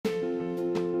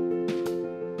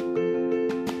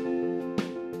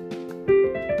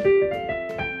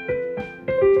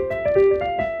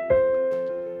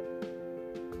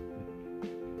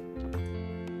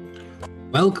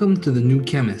Welcome to the New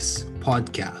Chemist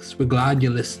podcast. We're glad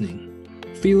you're listening.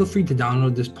 Feel free to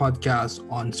download this podcast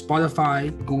on Spotify,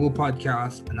 Google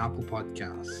Podcasts, and Apple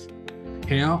Podcasts.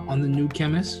 Here on the New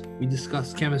Chemist, we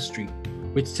discuss chemistry,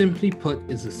 which simply put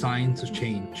is the science of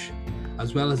change,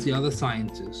 as well as the other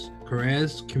sciences,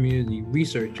 careers, community,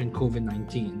 research, and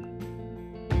COVID-19.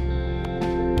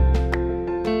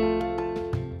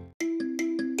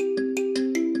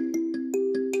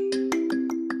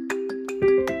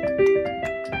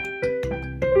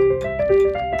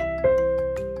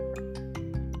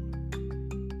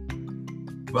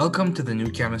 Welcome to the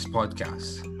New Chemist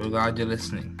podcast. We're glad you're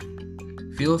listening.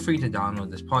 Feel free to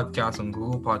download this podcast on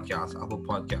Google Podcasts, Apple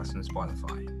Podcasts, and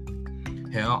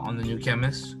Spotify. Here on the New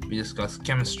Chemist, we discuss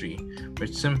chemistry,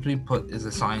 which simply put is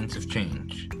the science of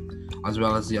change, as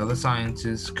well as the other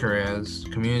sciences, careers,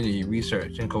 community,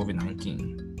 research, and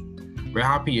COVID-19. We're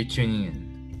happy you're tuning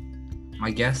in. My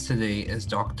guest today is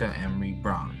Dr. Emery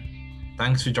Brown.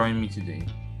 Thanks for joining me today.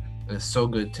 It is so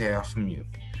good to hear from you.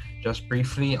 Just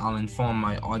briefly, I'll inform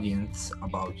my audience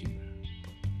about you.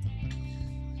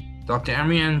 Dr.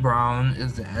 Emery Brown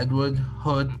is the Edward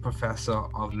Hood Professor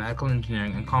of Medical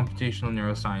Engineering and Computational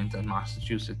Neuroscience at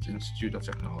Massachusetts Institute of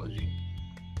Technology,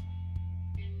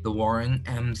 the Warren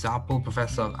M. Zappel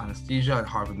Professor of Anesthesia at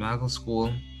Harvard Medical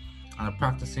School, and a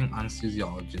practicing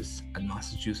anesthesiologist at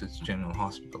Massachusetts General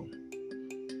Hospital.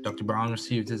 Dr. Brown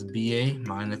received his BA,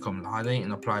 magna cum laude,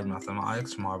 in Applied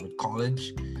Mathematics from Harvard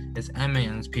College, his MA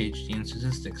and his PhD in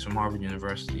Statistics from Harvard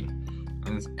University,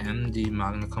 and his MD,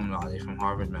 magna cum laude, from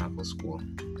Harvard Medical School.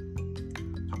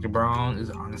 Dr. Brown is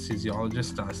an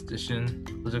anesthesiologist statistician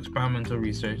whose experimental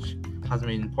research has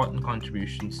made important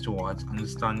contributions towards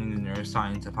understanding the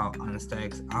neuroscience of how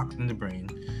anesthetics act in the brain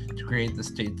to create the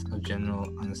state of general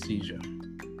anesthesia.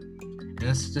 In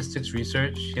his statistics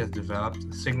research, he has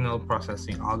developed signal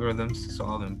processing algorithms to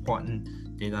solve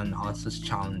important data analysis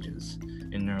challenges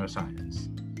in neuroscience.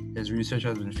 His research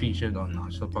has been featured on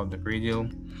National Public Radio,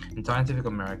 in Scientific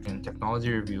American,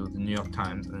 Technology Review, the New York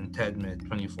Times, and in TED Mid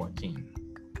 2014.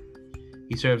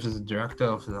 He serves as the director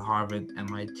of the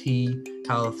Harvard-MIT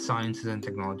Health Sciences and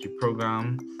Technology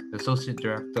Program, the associate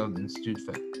director of the Institute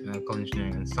for Medical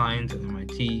Engineering and Science at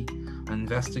MIT, an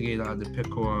investigator at the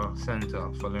Picora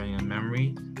Center for Learning and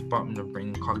Memory, Department of Brain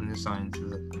and Cognitive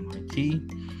Sciences at MIT.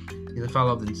 He's a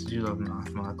fellow of the Institute of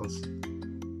Mathematical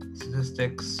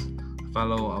Statistics, a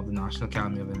fellow of the National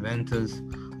Academy of Inventors,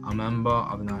 a member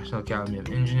of the National Academy of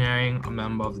Engineering, a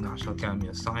member of the National Academy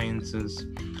of Sciences,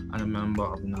 and a member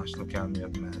of the National Academy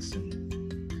of Medicine.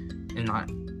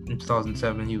 In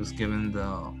 2007, he was given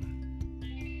the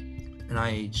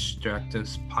NIH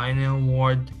Director's Pioneer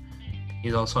Award.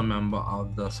 He's also a member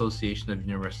of the Association of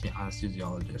University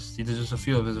Anesthesiologists. These are just a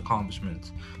few of his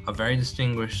accomplishments. A very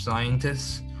distinguished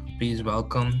scientist. Please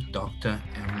welcome Dr.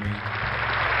 Emery.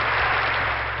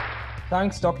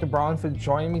 Thanks, Dr. Brown, for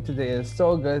joining me today. It's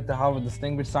so good to have a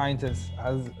distinguished scientist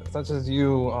such as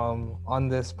you on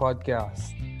this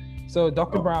podcast. So,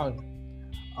 Dr. Brown,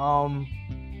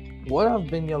 what have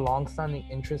been your long-standing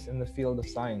interests in the field of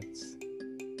science?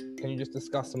 Can you just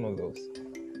discuss some of those?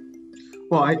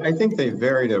 Well, I think they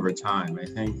varied over time. I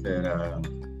think that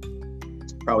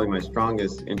probably my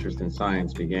strongest interest in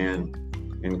science began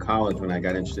in college when I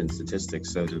got interested in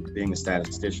statistics. So being a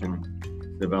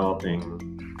statistician, developing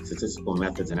statistical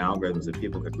methods and algorithms that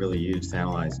people could really use to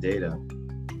analyze data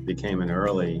became an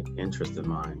early interest of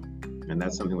mine. And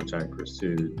that's something which I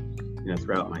pursued,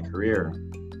 throughout my career.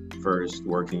 First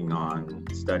working on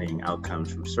studying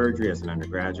outcomes from surgery as an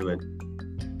undergraduate,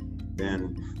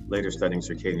 then later studying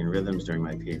circadian rhythms during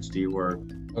my PhD work.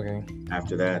 Okay.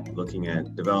 After that, looking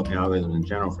at developing algorithms in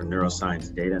general for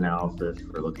neuroscience data analysis,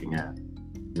 for looking at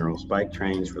neural spike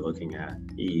trains, for looking at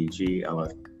EEG,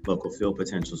 LF, local field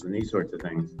potentials, and these sorts of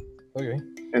things. Okay.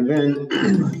 And then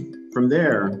from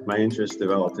there, my interest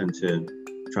developed into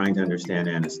trying to understand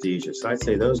anesthesia. So I'd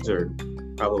say those are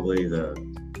probably the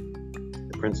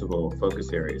principal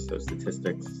focus areas, so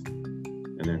statistics,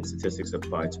 and then statistics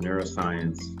applied to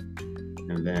neuroscience,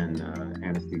 and then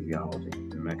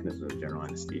anesthesiology, the mechanism of general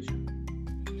anesthesia.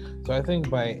 So I think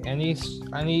by any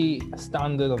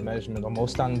standard of measurement, or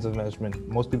most standards of measurement,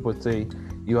 most people would say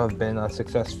you have been a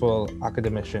successful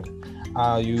academician.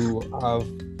 You have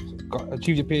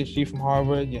achieved your PhD from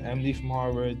Harvard, your MD from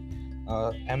Harvard,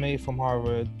 MA from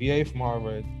Harvard, BA from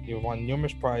Harvard. You've won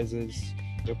numerous prizes.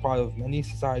 You're part of many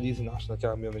societies: the National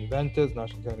Academy of Inventors,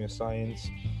 National Academy of Science,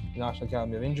 the National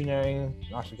Academy of Engineering,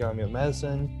 National Academy of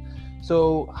Medicine.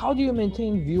 So how do you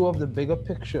maintain view of the bigger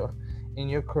picture in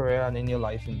your career and in your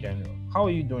life in general? How are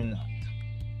you doing that?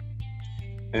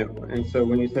 And so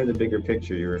when you say the bigger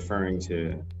picture, you're referring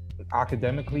to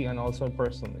academically and also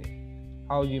personally?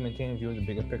 How do you maintain a view of the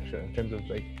bigger picture in terms of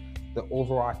like the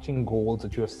overarching goals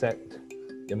that you have set,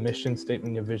 your mission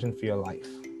statement, your vision for your life?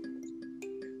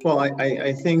 Well,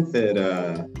 I think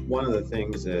that one of the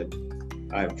things that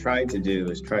I've tried to do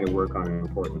is try to work on an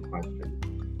important question.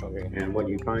 Okay. And what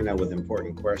you find out with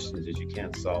important questions is you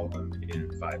can't solve them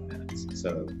in 5 minutes.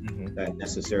 So that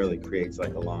necessarily creates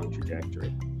like a long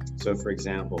trajectory. So for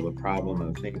example, the problem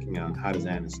of thinking on how does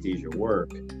anesthesia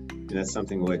work, and that's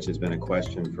something which has been a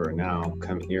question for now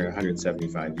coming near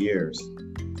 175 years.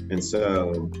 And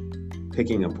so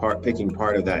picking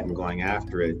part of that and going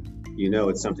after it, you know,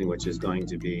 it's something which is going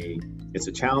to be, it's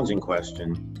a challenging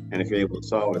question. And if you're able to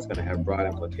solve it, it's going to have broad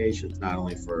implications, not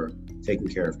only for taking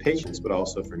care of patients, but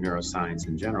also for neuroscience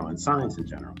in general and science in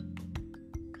general.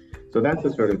 So that's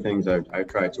the sort of things I've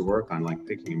tried to work on, like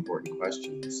picking important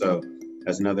questions. So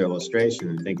as another illustration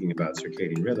in thinking about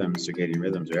circadian rhythms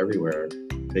are everywhere.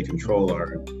 They control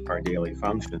our daily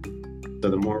function. So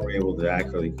the more we're able to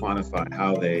accurately quantify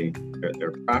how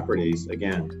their properties,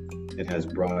 again, it has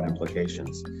broad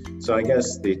implications. So I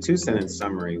guess the 2-sentence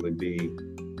summary would be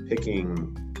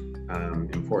picking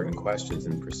important questions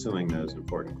and pursuing those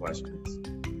important questions.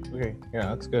 Okay, yeah,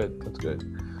 that's good. That's good.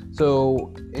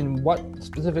 So in what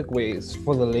specific ways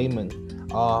for the layman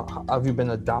have you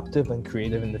been adaptive and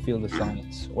creative in the field of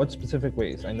science? What specific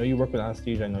ways? I know you work with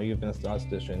anesthesia, I know you've been a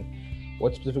statistician.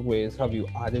 What specific ways have you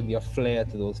added your flair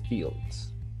to those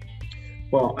fields?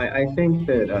 Well, I think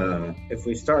that if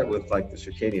we start with like the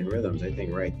circadian rhythms, I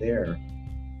think right there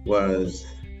was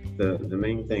the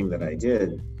main thing that I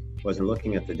did was in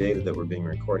looking at the data that were being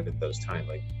recorded at those times,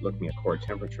 like looking at core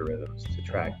temperature rhythms to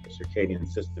track the circadian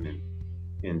system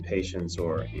in patients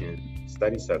or in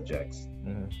study subjects.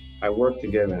 I worked to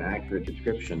give an accurate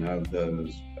description of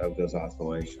those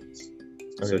oscillations.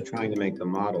 Okay. So trying to make the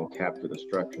model capture the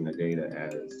structure and the data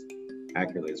as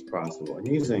accurately as possible, and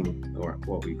using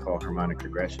what we call harmonic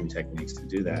regression techniques to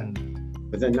do that.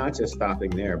 But then not just stopping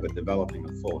there, but developing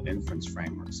a full inference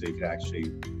framework. So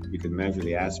you could measure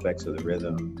the aspects of the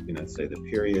rhythm, say the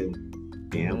period,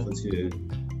 the amplitude,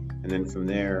 and then from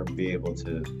there be able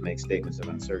to make statements of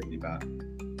uncertainty about,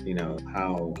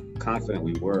 how confident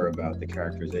we were about the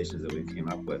characterizations that we came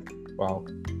up with. Wow.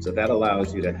 So that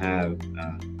allows you to have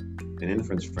an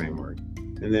inference framework.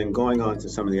 And then going on to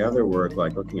some of the other work,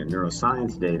 like looking at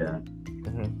neuroscience data,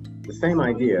 the same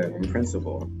idea in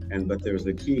principle, but there's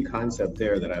a key concept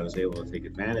there that I was able to take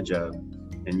advantage of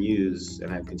and use,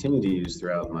 and I've continued to use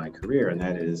throughout my career, and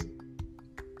that is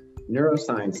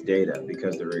neuroscience data,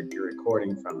 because you're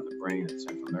recording from the brain and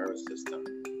central nervous system,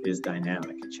 is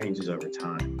dynamic. It changes over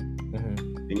time.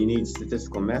 And you need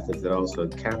statistical methods that also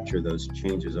capture those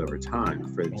changes over time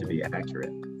for it to be accurate.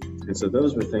 And so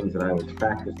those were things that I was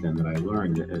practiced in, that I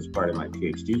learned as part of my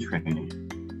PhD training.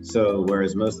 So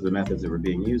whereas most of the methods that were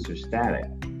being used are static,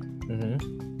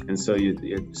 and so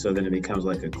then it becomes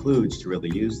like a kludge to really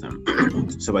use them.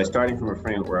 So by starting from a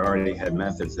framework where I already had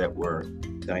methods that were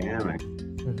dynamic,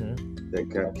 that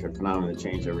capture phenomena that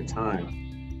change over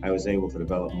time, I was able to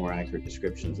develop more accurate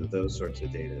descriptions of those sorts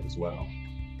of data as well.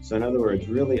 So in other words,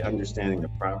 really understanding the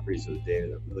properties of the data,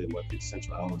 that really what the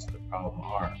essential elements of the problem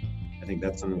are. I think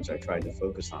that's something which I tried to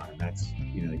focus on, and that's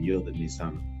yielded me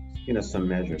some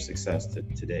measure of success to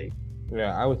date.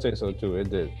 Yeah, I would say so too.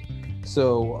 It did.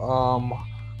 So,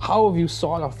 how have you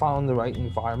sort of found the right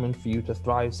environment for you to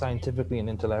thrive scientifically and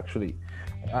intellectually?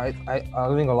 I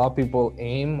think a lot of people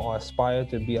aim or aspire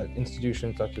to be at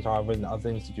institutions such as Harvard and other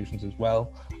institutions as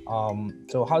well.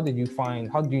 So how did you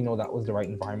know that was the right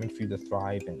environment for you to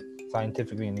thrive in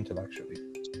scientifically and intellectually?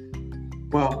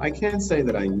 Well, I can't say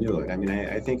that I knew it. I mean,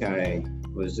 I think I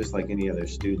was just like any other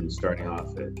student starting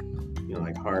off at,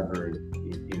 like Harvard,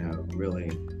 really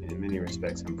in many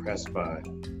respects impressed by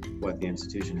what the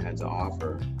institution had to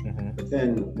offer. But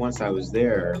then once I was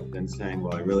there, then saying,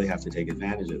 well, I really have to take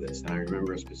advantage of this. And I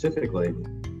remember specifically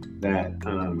that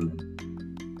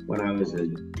when I was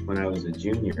a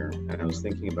junior and I was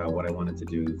thinking about what I wanted to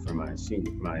do for my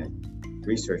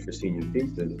research for senior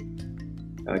thesis,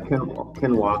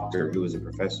 Ken Wachter, who was a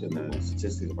professor in the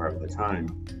statistics department at the time,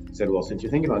 said, well, since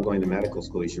you're thinking about going to medical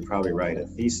school, you should probably write a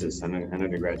thesis, an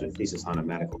undergraduate thesis on a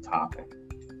medical topic.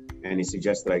 And he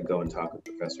suggested I go and talk with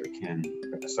Professor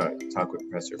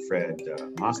Professor Fred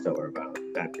Mosteller about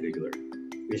that particular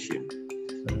issue,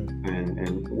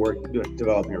 and work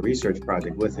developing a research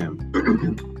project with him,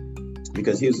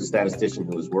 because he was a statistician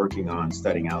who was working on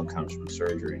studying outcomes from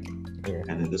surgery,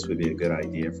 and that this would be a good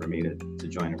idea for me to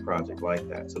join a project like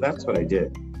that. So that's what I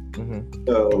did.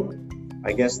 So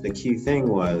I guess the key thing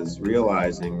was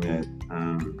realizing that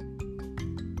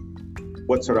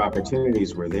what sort of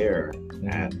opportunities were there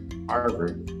at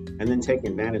Harvard, and then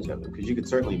taking advantage of them, because you could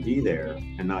certainly be there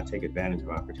and not take advantage of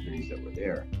opportunities that were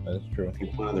there. That's true. I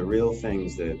think one of the real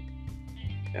things that,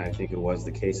 and I think it was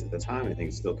the case at the time, I think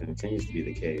it still continues to be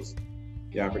the case,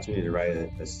 the opportunity to write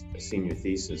a senior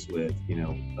thesis with,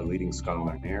 a leading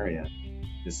scholar in an area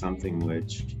is something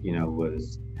which,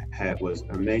 was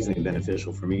amazingly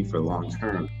beneficial for me for long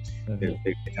term.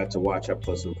 They got to watch up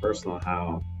close and personal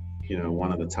how,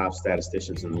 one of the top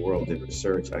statisticians in the world did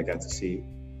research. I got to see,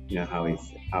 how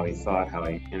he thought, how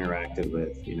he interacted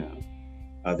with,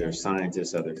 other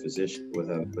scientists, other physicians,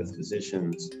 with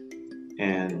physicians,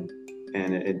 and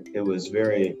it was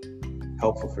very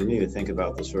helpful for me to think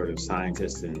about the sort of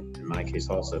scientist, and in my case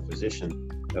also a physician,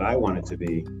 that I wanted to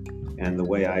be, and the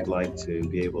way I'd like to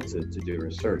be able to do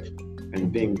research.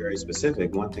 And being very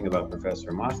specific, one thing about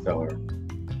Professor Mosteller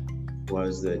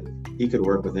was that he could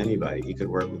work with anybody. He could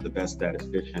work with the best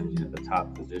statisticians, the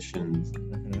top physicians,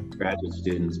 graduate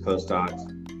students, postdocs,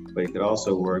 but he could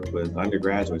also work with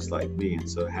undergraduates like me. And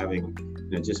so having,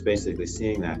 just basically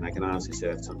seeing that, and I can honestly say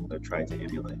that's something I've tried to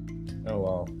emulate. Oh,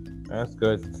 wow. That's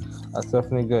good. That's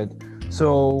definitely good.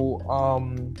 So,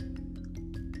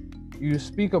 you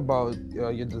speak about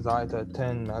your desire to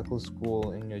attend medical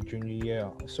school in your junior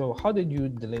year. So how did you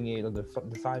delineate or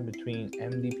decide between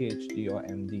MD, PhD, or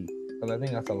MD? Because I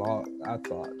think that's a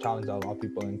challenge that a lot of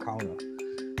people encounter.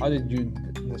 How did you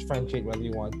differentiate whether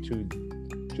you want to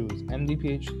choose MD,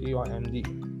 PhD, or MD?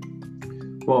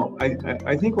 Well,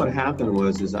 I think what happened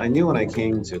was I knew when I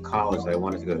came to college that I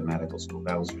wanted to go to medical school.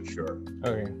 That was for sure.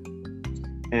 Okay.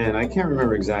 And I can't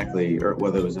remember exactly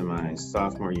whether it was in my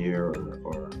sophomore year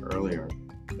or earlier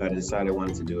that I decided I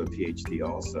wanted to do a PhD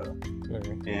also.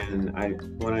 Okay. And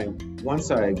once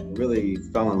I really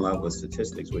fell in love with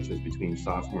statistics, which was between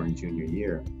sophomore and junior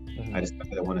year, I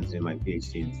decided I wanted to do my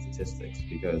PhD in statistics,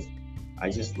 because I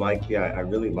just I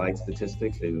really liked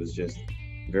statistics. It was just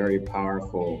very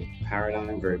powerful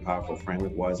paradigm, very powerful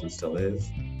framework, was and still is.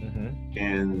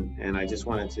 And I just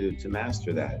wanted to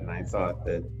master that. And I thought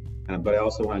that, but I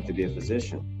also wanted to be a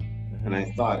physician. And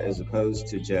I thought, as opposed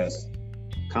to just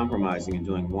compromising and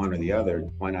doing one or the other,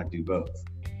 why not do both?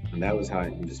 And that was how I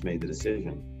just made the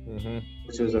decision,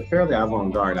 which was a fairly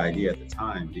avant-garde idea at the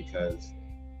time, because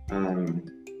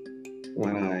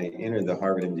when I entered the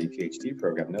Harvard MD PhD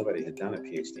program, nobody had done a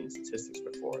PhD in statistics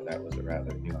before. That was a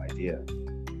rather new idea.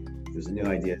 There's a new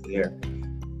idea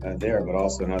there, but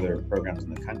also in other programs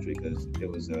in the country, because it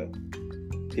was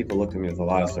people looked at me with a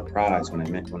lot of surprise when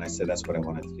I said that's what I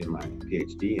wanted to do my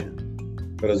PhD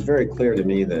in. But it was very clear to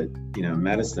me that,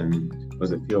 medicine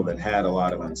was a field that had a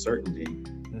lot of uncertainty,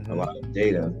 a lot of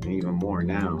data, and even more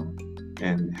now.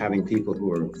 And having people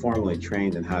who are formally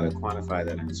trained in how to quantify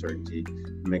that uncertainty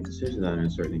and make decisions on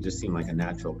uncertainty just seemed like a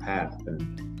natural path.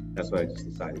 And that's what I just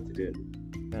decided to do.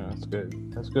 Yeah, that's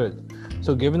good. That's good.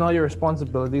 So given all your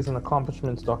responsibilities and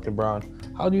accomplishments, Dr. Brown,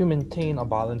 how do you maintain a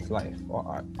balanced life?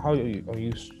 Or how do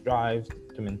you strive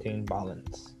to maintain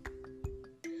balance?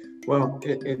 Well,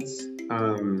 it's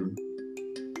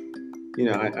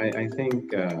I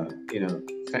think,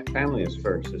 family is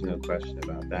first. There's no question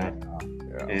about that.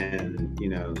 Yeah. And,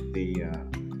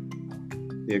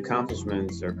 the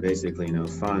accomplishments are basically,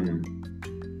 fun,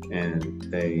 and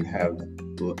they have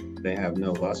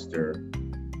no luster,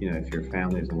 if your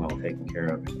family isn't well taken care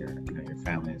of and your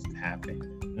family isn't happy.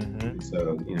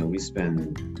 So, we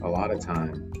spend a lot of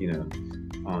time,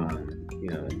 on,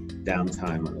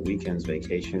 downtime on the weekends,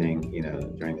 vacationing,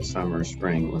 during the summer,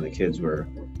 spring, when the kids were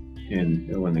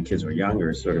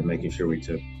younger, sort of making sure we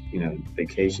took,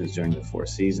 vacations during the 4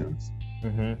 seasons.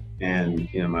 And,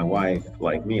 my wife,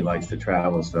 like me, likes to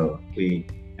travel. So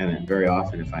and very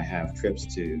often if I have trips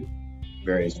to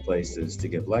various places to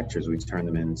give lectures, we turn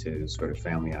them into sort of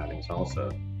family outings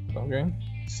also. Okay.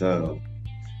 So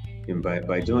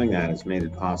by doing that, it's made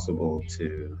it possible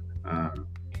to,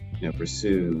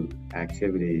 pursue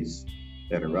activities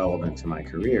that are relevant to my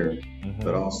career,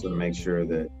 but also to make sure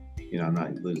that, I'm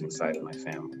not losing sight of my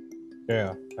family.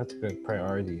 Yeah, that's good.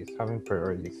 Priorities, having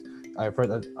priorities. I've heard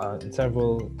that in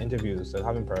several interviews that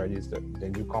having priorities that they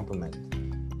do complement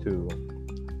to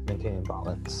maintaining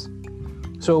balance.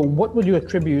 So what would you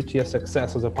attribute to your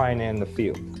success as a pioneer in the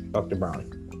field, Dr. Brown?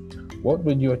 What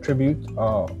would you attribute,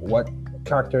 what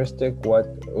characteristic, what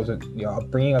was it your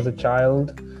upbringing as a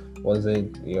child? Was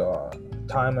it your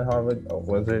time at Harvard, or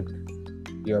was it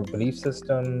your belief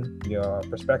system, your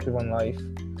perspective on life?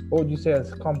 What would you say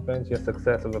has complements your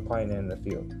success as a pioneer in the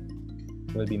field?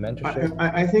 Will it be mentorship?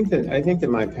 I think that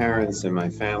my parents and my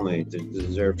family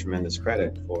deserve tremendous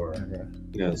credit for,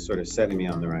 sort of setting me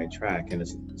on the right track. And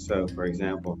so, for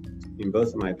example, both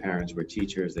of my parents were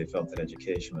teachers. They felt that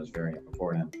education was very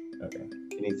important. Okay.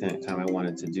 Anytime I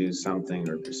wanted to do something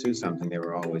or pursue something, they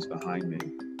were always behind me.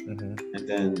 And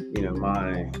then,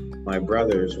 my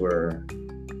brothers were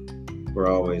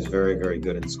always very, very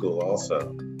good in school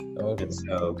also. Okay. And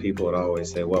so people would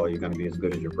always say, well, you're going to be as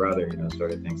good as your brother,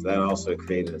 sort of things. That also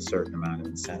created a certain amount of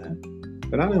incentive.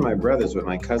 But not only my brothers, but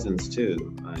my cousins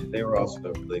too. They were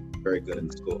also really very good in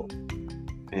school.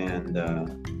 And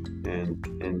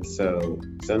so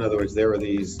in other words, there were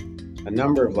a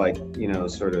number of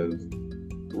sort of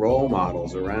role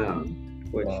models around,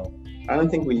 which I don't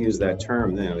think we use that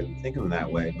term then, we didn't think of them that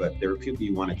way, but there were people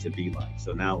you wanted to be like.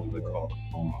 So now we would call them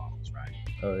role models, right?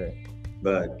 Okay.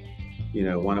 But,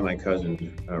 one of my cousins,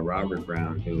 Robert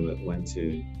Brown, who went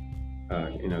to,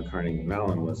 Carnegie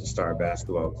Mellon, was a star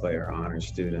basketball player, honor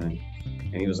student,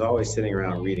 and he was always sitting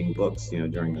around reading books,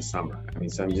 during the summer. I mean,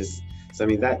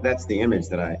 that's the image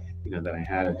that I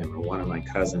had of him. Or one of my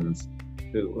cousins,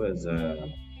 who was,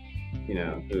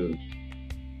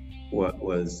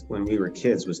 when we were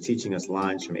kids, was teaching us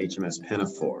lines from HMS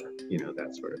Pinafore,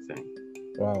 that sort of thing.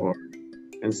 Wow.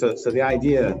 And so the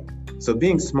idea,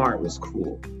 being smart was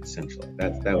cool, essentially.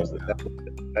 I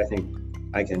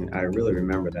think I really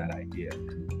remember that idea.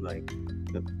 Like,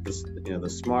 the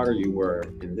smarter you were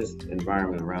in this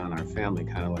environment around our family,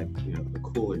 kind of like, the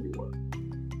cooler you were.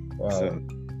 Wow. So,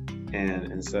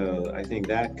 and so I think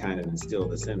that kind of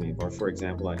instilled this in me. Or for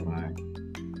example, like my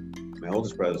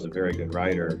oldest brother is a very good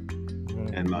writer,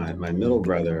 and my middle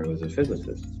brother was a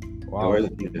physicist. Wow. Or,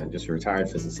 just a retired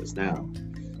physicist now.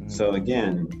 So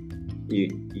again,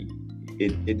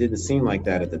 it didn't seem like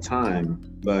that at the time,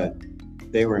 but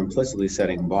they were implicitly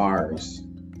setting bars,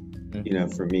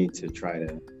 for me to try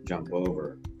to jump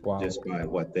over. Wow. Just by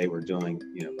what they were doing,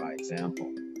 by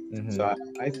example. So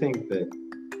I think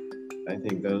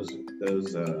those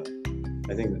are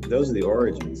the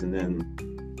origins, and then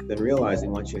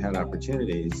realizing once you had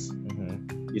opportunities,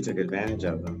 you took advantage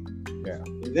of them. Yeah.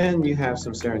 And then you have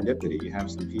some serendipity. You have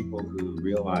some people who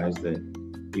realize that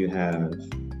you have,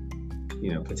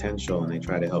 potential, and they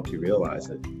try to help you realize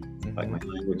it. Like my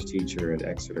language teacher at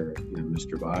Exeter,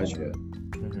 Mr. Baggio,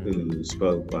 who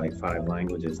spoke like 5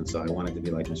 languages, and so I wanted to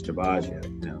be like Mr. Baggio,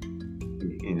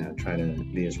 try to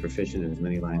be as proficient in as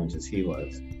many languages as he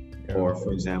was. Yeah. Or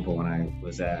for example, when I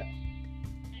was an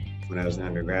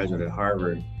undergraduate at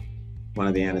Harvard, one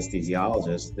of the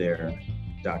anesthesiologists there,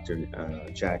 Dr.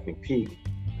 Jack McPeak,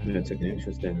 took an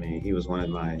interest in me. He was one of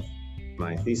my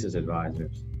thesis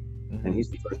advisors, and he's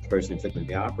the first person who took me to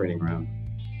the operating room.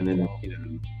 And then,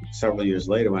 several years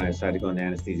later, when I decided to go into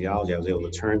anesthesiology, I was able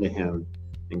to turn to him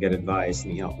and get advice,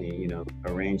 and he helped me,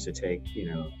 arrange to take,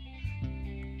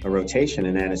 a rotation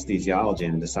in anesthesiology,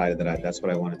 and decided that that's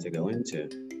what I wanted to go into.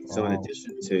 So in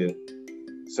addition to,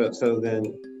 so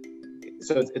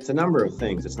it's a number of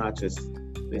things. It's not just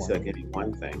like any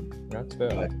one thing. That's fair.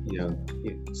 But,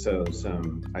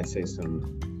 I'd say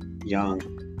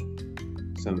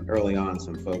early on,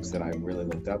 some folks that I really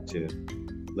looked up to.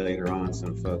 Later on,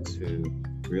 some folks who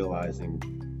realizing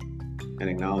and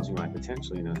acknowledging my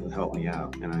potential, who helped me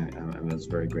out, and I was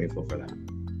very grateful for that.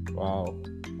 Wow,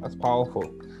 that's powerful.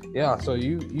 Yeah, so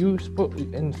you spoke,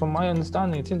 and from my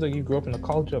understanding, it seems like you grew up in a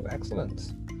culture of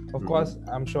excellence. Of course,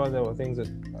 I'm sure there were things that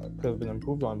could have been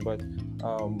improved on, but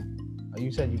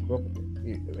you said you grew up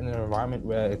in an environment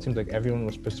where it seems like everyone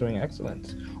was pursuing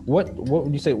excellence. What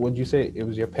would you say? Would you say it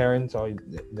was your parents or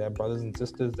their brothers and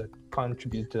sisters that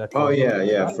contributed to that? Oh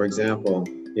yeah. For example,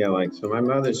 so my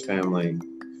mother's family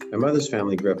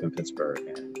grew up in Pittsburgh,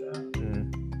 and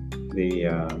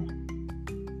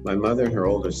my mother and her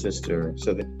older sister.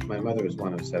 So my mother was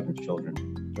one of 7 children.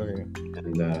 Okay.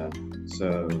 And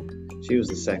so she was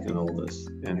the second oldest,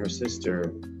 and her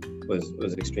sister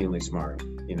was extremely smart.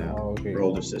 Okay. Her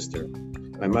older sister.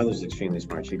 My mother's extremely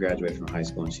smart. She graduated from high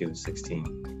school when she was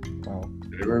 16. Wow. I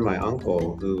remember my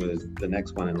uncle, who was the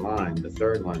next one in line, the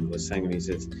third one, was saying to me, he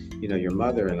says, your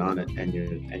mother and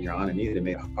your aunt Anita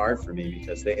made it hard for me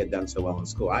because they had done so well in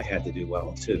school. I had to do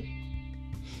well too.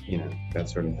 That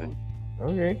sort of thing.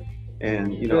 Okay.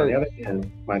 And, on the other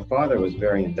hand, my father was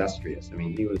very industrious. I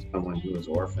mean, he was someone who was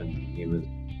orphaned. He was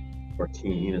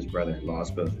 14. He and his brother had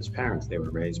lost both his parents. They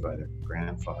were raised by their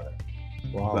grandfather.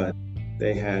 Wow. But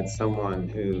they had someone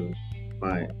who,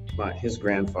 his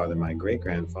grandfather, my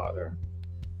great-grandfather,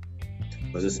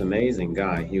 was this amazing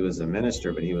guy. He was a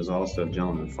minister, but he was also a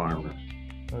gentleman farmer.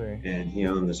 Okay. And he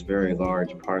owned this very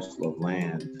large parcel of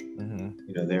land,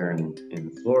 there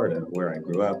in Florida, where I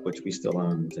grew up, which we still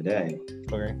own today.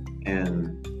 Okay.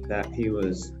 And that he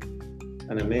was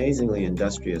an amazingly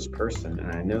industrious person.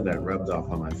 And I know that rubbed off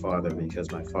on my father,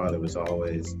 because my father was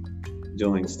always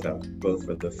doing stuff, both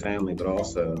for the family, but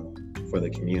also for the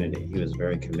community. He was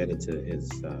very committed to his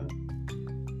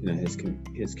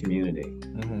community.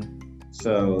 Mm-hmm.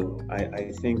 So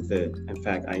I think that, in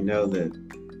fact, I know that,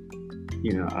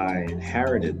 I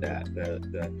inherited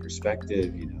that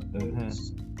perspective,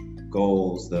 those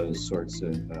goals, those sorts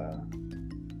of,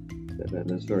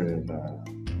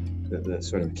 the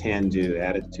sort of can-do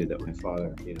attitude that my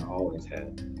father, always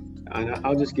had. And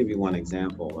I'll just give you one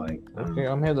example. Like, okay,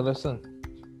 I'm here to listen.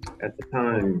 At the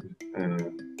time,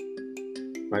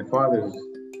 my father's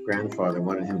grandfather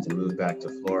wanted him to move back to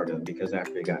Florida because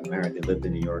after he got married, they lived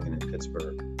in New York and in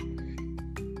Pittsburgh.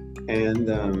 And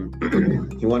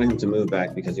he wanted him to move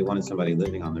back because he wanted somebody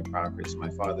living on their property. So my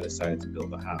father decided to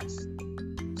build a house.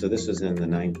 So this was in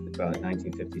about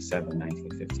 1957,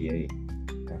 1958.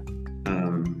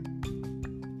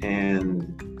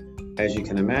 And as you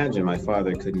can imagine, my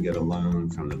father couldn't get a loan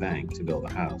from the bank to build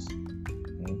a house.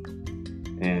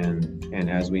 And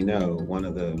as we know, one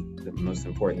of the most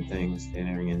important things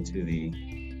entering into the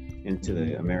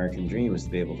American dream is to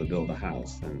be able to build a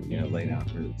house and lay down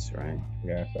roots, right?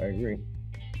 Yes, I agree.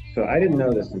 So I didn't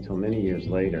know this until many years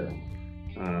later.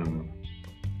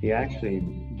 He actually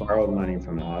borrowed money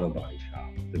from an auto body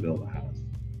shop to build a house.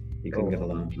 He couldn't get a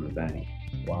loan from the bank.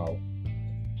 Wow.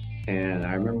 And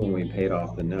I remember when we paid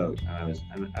off the note, I don't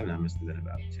know, I must have been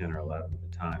about 10 or 11 at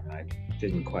the time, and I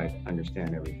didn't quite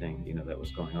understand everything, that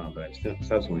was going on, but I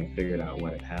subsequently figured out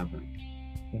what had happened.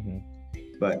 Mm-hmm.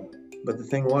 But the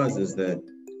thing is that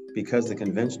because the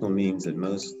conventional means that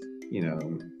most,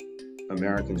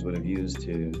 Americans would have used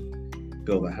to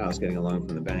build a house, getting a loan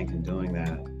from the bank and doing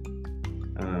that,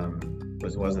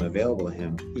 wasn't available to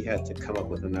him, he had to come up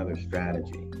with another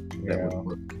strategy that would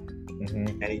work.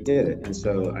 Mm-hmm. And he did it. And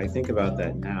so I think about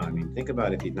that now. I mean, think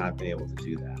about if he'd not been able to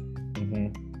do that.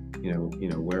 Mm-hmm.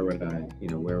 Where would I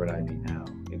be now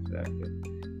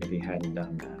if he hadn't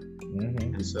done that?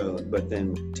 Mm-hmm. And so, but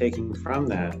then taking from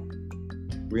that,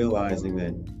 realizing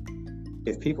that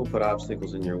if people put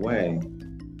obstacles in your way,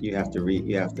 you have to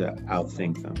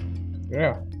outthink them.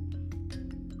 Yeah.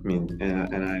 I mean,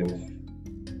 and I've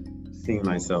seen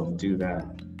myself do that,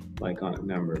 like on a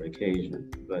number of occasions.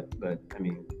 But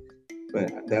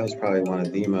that was probably one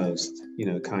of the most,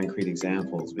 concrete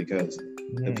examples, because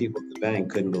the people at the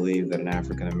bank couldn't believe that an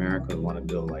African American would want to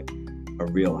build like a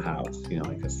real house,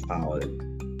 like a solid,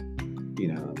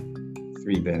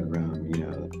 3-bedroom,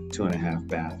 2.5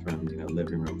 bathroom,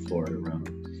 living room, Florida room,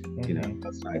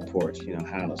 outside porch,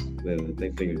 house.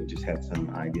 They figured we just had some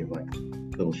idea of like a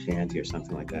little shanty or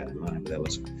something like that in mind. But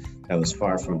that was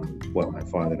far from what my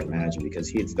father had imagined, because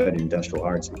he had studied industrial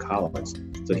arts in college,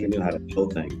 so he knew how to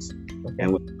build things. Okay.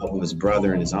 And with the help of his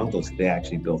brother and his uncles, they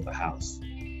actually built the house.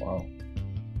 Wow,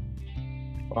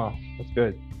 that's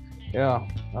good. Yeah.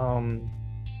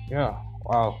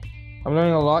 Wow. I'm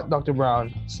learning a lot, Dr.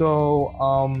 Brown. So,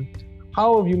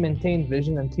 how have you maintained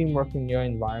vision and teamwork in your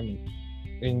environment,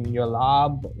 in your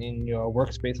lab, in your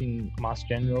workspace in Mass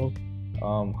General?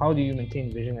 How do you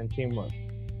maintain vision and teamwork?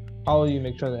 How do you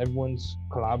make sure that everyone's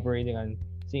collaborating and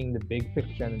seeing the big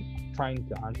picture and trying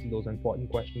to answer those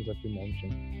important questions that you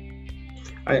mentioned?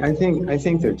 I think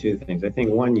there are two things. I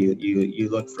think one, you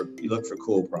look for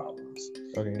cool problems,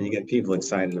 okay, and you get people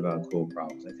excited about cool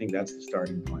problems. I think that's the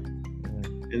starting point.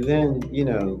 Mm-hmm. And then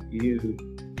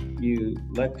you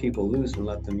let people loose and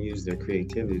let them use their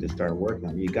creativity to start working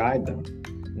on it. You guide them.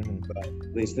 Mm-hmm. But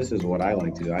at least this is what I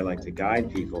like to do. I like to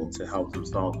guide people to help them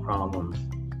solve problems,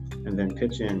 and then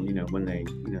pitch in, when they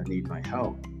need my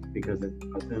help, because it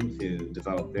helps them to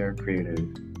develop their creative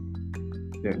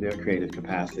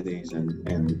capacities and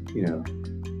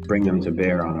bring them to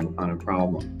bear on a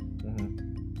problem.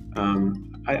 Mm-hmm.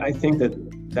 I think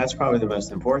that's probably the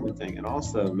most important thing, and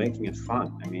also making it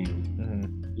fun. I mean,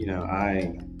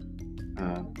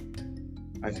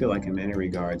 I feel like in many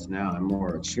regards now I'm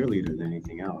more a cheerleader than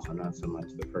anything else. I'm not so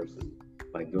much the person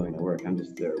like doing the work. I'm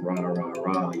just there,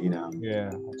 rah,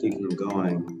 keeping them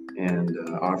going and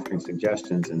offering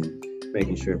suggestions and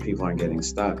making sure people aren't getting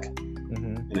stuck.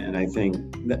 Mm-hmm. And I think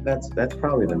that's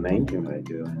probably the main thing that I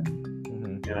do.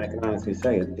 And I can honestly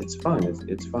say it's fun.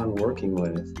 It's fun working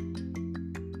with,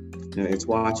 it's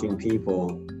watching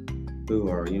people who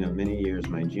are, many years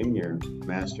my junior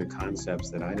master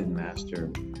concepts that I didn't master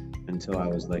until I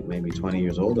was like maybe 20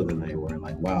 years older than they were.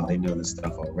 Like, wow, they know this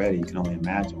stuff already. You can only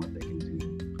imagine what they can do,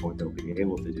 what they'll be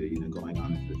able to do, going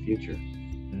on into the future.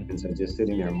 Mm-hmm. And so just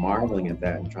sitting there marveling at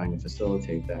that and trying to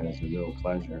facilitate that is a real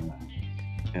pleasure.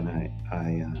 And I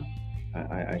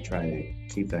try to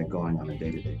keep that going on a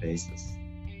day-to-day basis.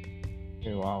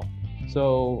 Okay, wow.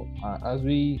 So as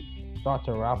we start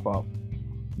to wrap up,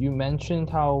 you mentioned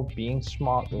how being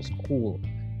smart was cool.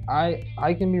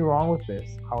 I can be wrong with this.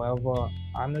 However,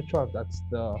 I'm not sure if that's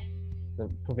the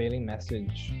prevailing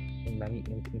message in many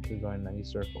instances or in many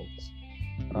circles.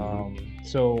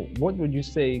 So what would you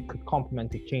say could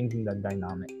complement a change in that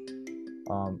dynamic,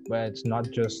 where it's not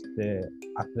just the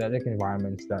athletic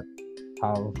environments that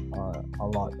have a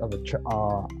lot of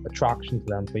attraction to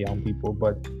them for young people,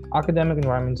 but academic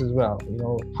environments as well.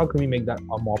 How can we make that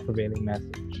a more prevailing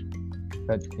message?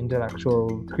 That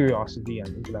intellectual curiosity and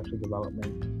intellectual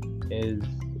development is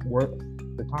worth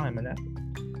the time and effort.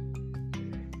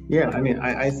 Yeah, I mean,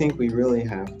 I think we really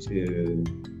have to.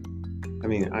 I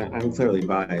mean, I'm clearly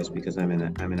biased because I'm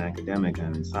an academic,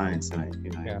 I'm in science, and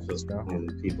I feel strongly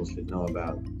that people should know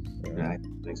about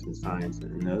academics and science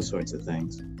and those sorts of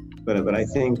things. But I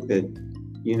think that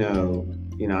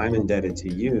I'm indebted to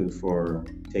you for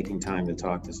taking time to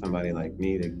talk to somebody like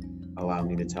me to allow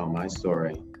me to tell my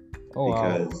story.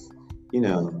 Because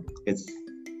it's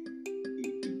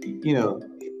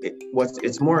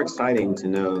it's more exciting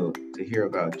to hear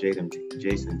about Jason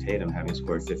Tatum having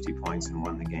scored 50 points and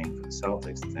won the game for the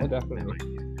Celtics than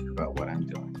about what I'm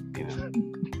doing.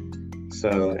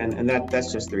 So and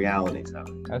that's just the realities of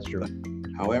it. That's true. But,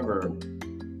 however,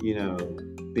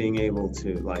 being able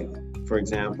to, like, for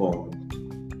example,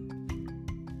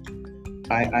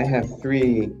 I have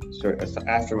three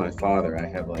after my father, I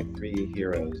have like three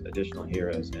additional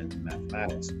heroes in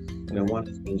mathematics. One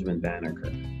is Benjamin Banneker,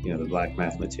 the black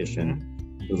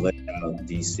mathematician who laid out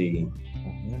DC.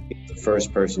 He's the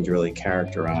first person to really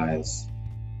characterize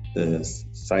the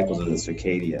cycles of the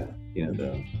circadia,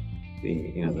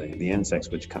 the insects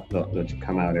which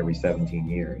come out every 17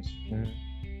 years.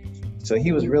 So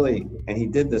he was really, and he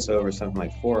did this over something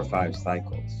like 4 or 5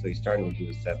 cycles. So he started when he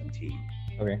was 17.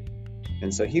 Okay.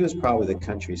 And so he was probably the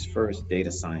country's first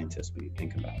data scientist when you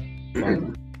think about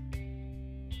it.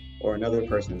 Or another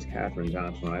person is Katherine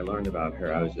Johnson. When I learned about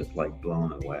her, I was just like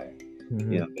blown away.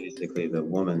 Basically the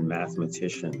woman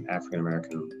mathematician,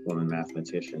 African-American woman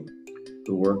mathematician,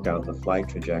 who worked out the flight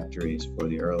trajectories for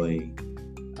the early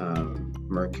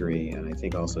Mercury and I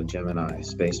think also Gemini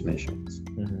space missions.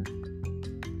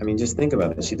 I mean, just think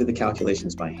about it. She did the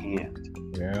calculations by hand.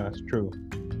 Yeah, that's true.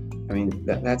 I mean,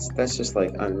 that's just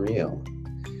like unreal.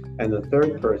 And the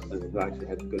third person who actually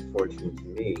had the good fortune to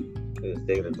meet is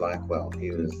David Blackwell. He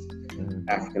was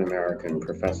African-American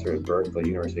professor at Berkeley,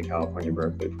 University of California,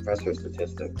 Berkeley, professor of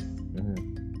statistics.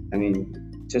 I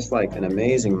mean, just like an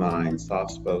amazing mind,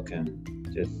 soft-spoken,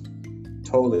 just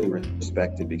totally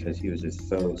respected because he was just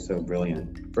so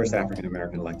brilliant. First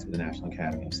African-American elected to the National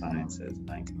Academy of Sciences in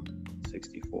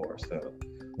 1964. So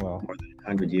more than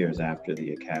 100 years after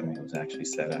the Academy was actually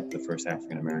set up, the first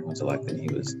African-American was elected,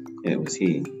 it was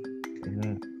he.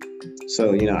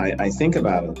 So, I think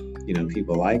about,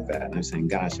 people like that, and I'm saying,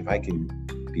 gosh, if I can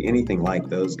be anything like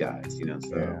those guys,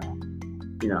 so,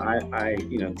 I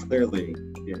clearly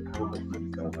the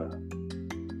accomplishments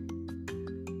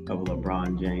of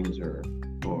LeBron James or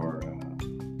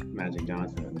Magic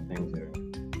Johnson are the things that,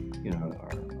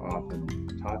 are often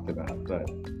talked about, but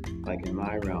like in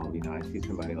my realm, I see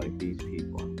somebody like these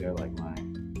people, and they're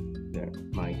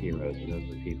my heroes, and those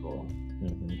are the people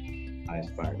I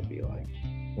aspire to be like.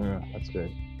 Yeah, that's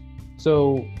good.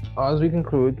 So, as we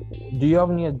conclude, do you have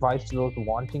any advice to those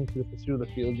wanting to pursue the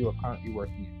field you are currently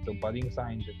working in? So, budding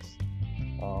scientists,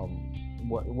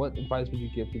 what advice would you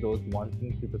give to those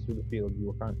wanting to pursue the field you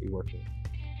are currently working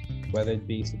in? Whether it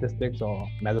be statistics or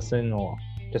medicine or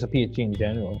just a PhD in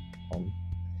general?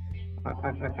 I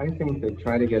think that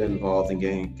try to get involved and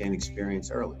gain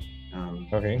experience early.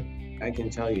 Okay. I can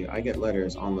tell you, I get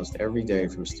letters almost every day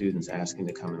from students asking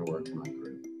to come and work in my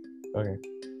group. Okay.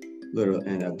 Literally,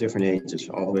 and of different ages,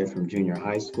 all the way from junior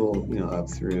high school, up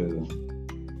through,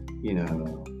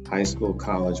 high school,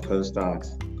 college,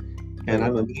 postdocs. And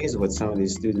I'm amazed at what some of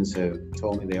these students have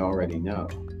told me they already know.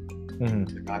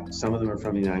 Some of them are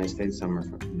from the United States, some are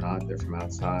not. They're from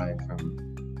outside,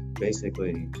 from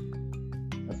basically,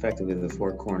 effectively the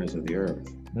 4 corners of the earth.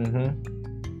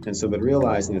 And so, but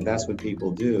realizing that that's what people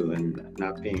do and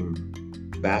not being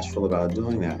bashful about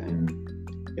doing that. And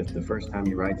if the first time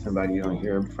you write somebody, you don't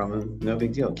hear from them, no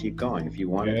big deal. Keep going if you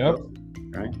want to,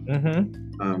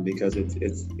 right? Because it's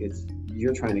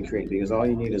you're trying to create, because all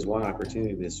you need is one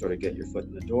opportunity to sort of get your foot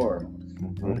in the door.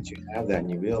 And once you have that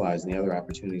and you realize, the other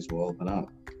opportunities will open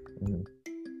up. And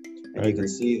you can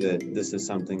see that this is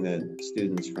something that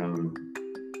students from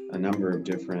a number of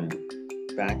different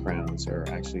backgrounds are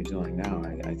actually doing now.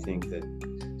 I think that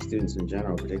students in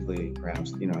general, particularly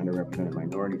perhaps underrepresented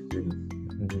minority students,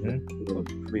 are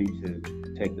free to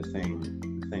take the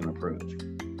same approach.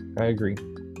 I agree,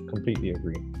 completely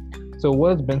agree. So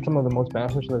what has been some of the most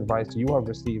beneficial advice you have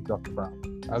received, Dr.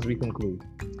 Brown, as we conclude,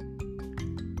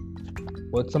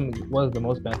 what is the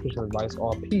most beneficial advice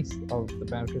or piece of the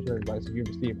beneficial advice you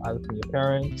received either from your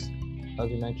parents? As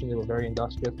you mentioned, they were very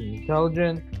industrious and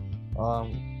intelligent.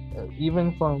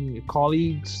 Even from your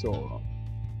colleagues or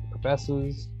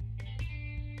professors.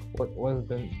 What has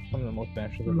been some of the most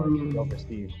beneficial advice you've ever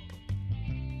received?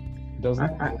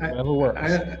 Whatever works.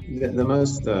 The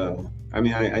most,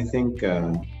 I think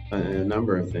a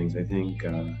number of things. I think,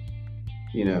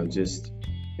 just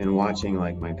in watching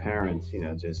like my parents,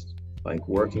 just like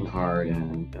working hard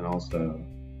and also,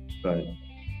 but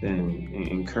then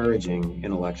encouraging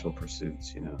intellectual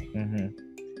pursuits, Mm-hmm.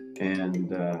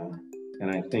 And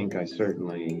I think I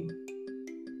certainly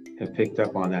have picked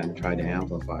up on that and tried to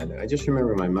amplify that. I just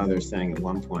remember my mother saying at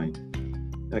one point,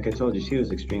 like I told you, she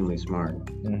was extremely smart.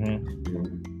 Mm-hmm.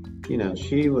 And,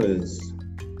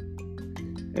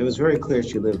 it was very clear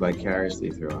she lived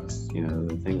vicariously through us,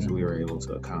 the things that we were able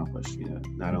to accomplish,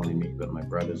 not only me, but my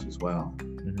brothers as well.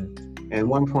 Mm-hmm. And at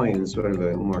one point, in sort of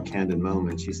a more candid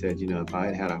moment, she said, if I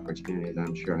had had opportunities,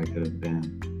 I'm sure I could have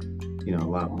been, a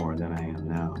lot more than I am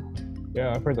now.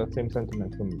 Yeah, I've heard that same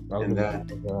sentiment from and that,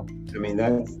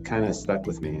 that kind of stuck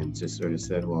with me and just sort of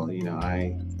said, well,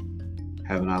 I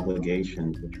have an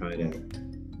obligation to try to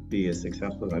be as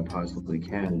successful as I possibly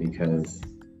can because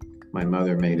my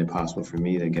mother made it possible for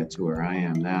me to get to where I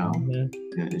am now.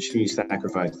 Mm-hmm. And she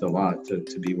sacrificed a lot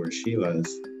to be where she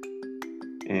was.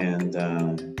 And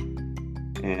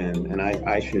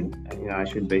I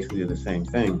should basically do the same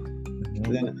thing.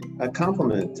 Mm-hmm. Then a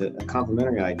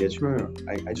complimentary idea.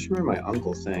 I just remember my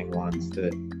uncle saying once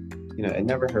that, it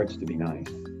never hurts to be nice.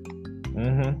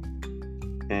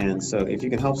 Mm-hmm. And so if you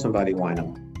can help somebody, why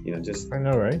not? I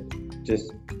know, right?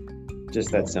 Just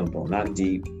that simple, not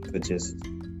deep, but just,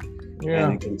 yeah.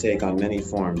 And it can take on many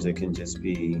forms. It can just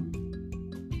be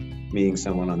meeting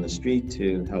someone on the street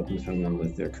to helping someone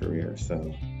with their career. So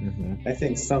mm-hmm. I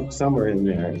think somewhere in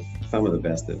there is some of the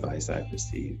best advice I've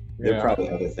received. There are probably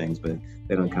other things, but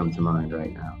they don't come to mind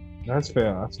right now. That's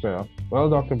fair. Well,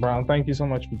 Dr. Brown, thank you so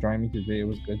much for joining me today. It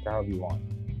was good to have you on.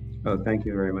 Oh, thank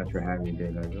you very much for having me,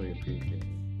 Dave. I really appreciate it.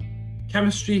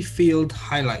 Chemistry field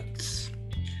highlights.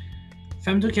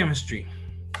 Femtochemistry.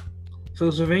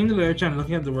 So surveying the literature and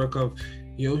looking at the work of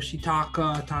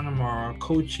Yoshitaka Tanamura,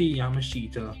 Koichi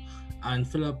Yamashita, and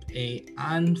Philip A.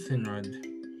 Anfinrod,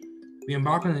 we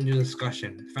embark on a new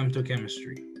discussion,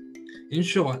 femtochemistry. In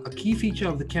short, a key feature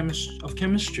of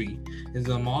chemistry is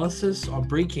the analysis or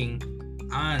breaking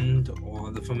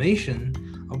or the formation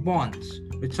of bonds,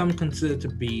 which some consider to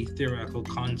be theoretical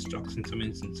constructs in some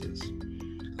instances.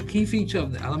 A key feature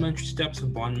of the elementary steps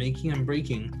of bond making and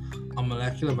breaking are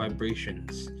molecular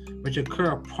vibrations, which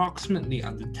occur approximately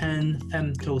at the 10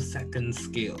 femtosecond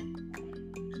scale.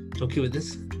 So with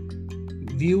this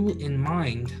view in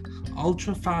mind,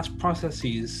 ultra-fast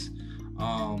processes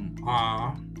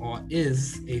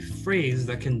is a phrase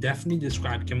that can definitely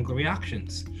describe chemical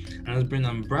reactions and has been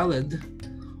umbrellaed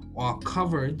or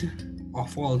covered or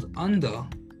falls under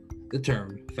the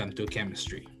term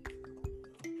femtochemistry.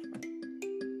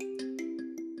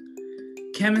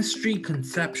 Chemistry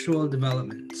conceptual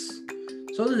developments.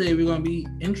 So today we're going to be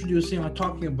introducing or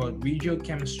talking about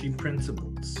regiochemistry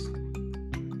principles.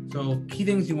 So key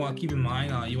things you want to keep in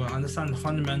mind are you want to understand the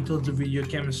fundamentals of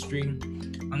regiochemistry,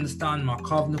 understand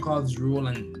Markovnikov's rule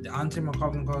and the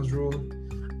anti-Markovnikov's rule,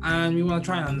 and we want to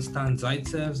try and understand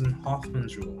Zaitsev's and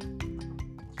Hoffman's rule.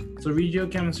 So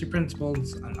regiochemistry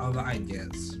principles and other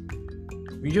ideas.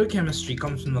 Regiochemistry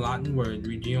comes from the Latin word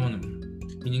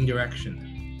regionum, meaning direction.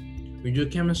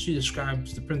 Regiochemistry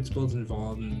describes the principles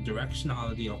involved in the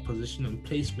directionality or position and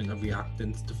placement of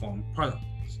reactants to form products.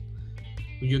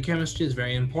 Regiochemistry is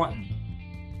very important.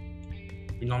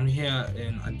 We normally hear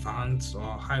in advanced or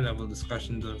high-level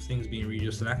discussions of things being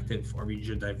regioselective or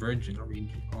regiodivergent or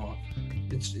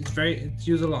it's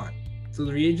used a lot. So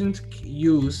the reagent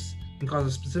used can cause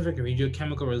a specific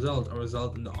regiochemical result or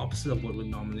result in the opposite of what would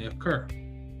normally occur.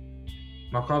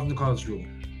 Markovnikov's rule.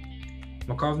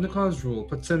 Markovnikov's rule,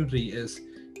 put simply, is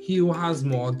he who has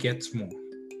more gets more.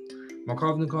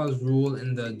 Markovnikov's rule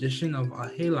in the addition of a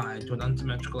halide to an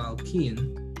unsymmetrical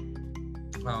alkene,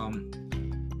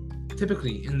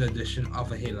 typically in the addition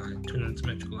of a halide to an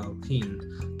unsymmetrical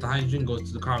alkene, the hydrogen goes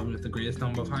to the carbon with the greatest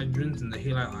number of hydrogens and the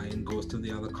halide ion goes to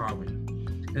the other carbon.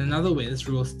 In another way, this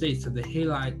rule states that the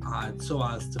halide adds so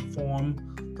as to form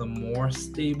the more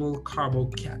stable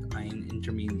carbocation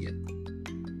intermediate.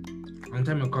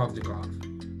 Anti-Markovnikov.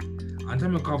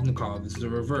 Anti-Markovnikov is the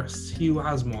reverse. He who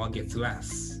has more gets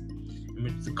less, in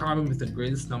which the carbon with the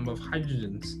greatest number of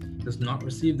hydrogens does not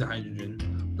receive the hydrogen,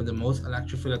 but the most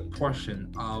electrophilic portion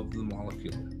of the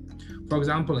molecule. For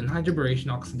example, in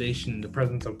hydroboration oxidation in the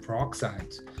presence of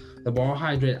peroxides, the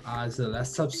borohydrate adds to the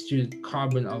less substituted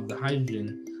carbon of the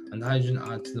hydrogen, and the hydrogen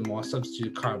adds to the more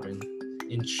substituted carbon.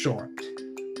 In short,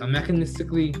 now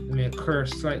mechanistically, it may occur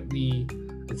slightly,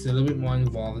 it's a little bit more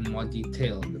involved and more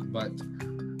detailed, but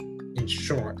in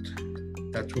short,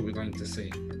 that's what we're going to say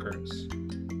occurs.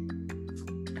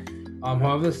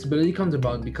 However, stability comes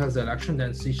about because the electron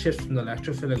density shifts from the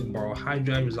electrophilic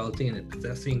borohydride, resulting in it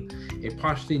possessing a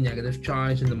partially negative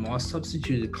charge and the more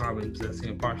substituted carbon possessing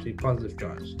a partially positive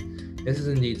charge. This is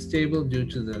indeed stable due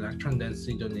to the electron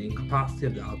density donating capacity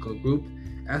of the alkyl group,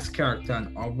 S character,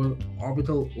 and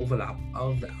orbital overlap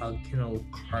of the alkynyl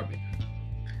carbon.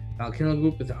 The alkynyl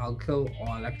group with the alkyl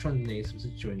or electron donating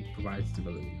substituent provides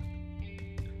stability.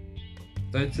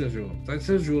 Zaitsev's rule.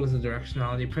 Zaitsev's rule is a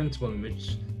directionality principle in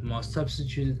which the more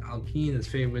substituted alkene is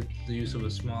favored to the use of a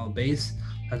small base,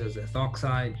 such as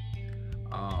ethoxide.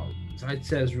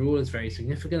 Zaitsev's rule is very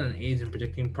significant and aids in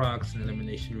predicting products and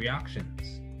elimination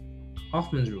reactions.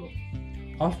 Hoffman's rule.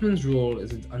 Hoffman's rule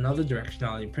is another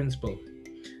directionality principle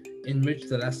in which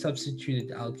the less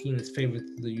substituted alkene is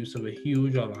favored to the use of a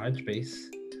huge or large base,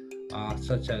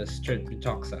 such as straight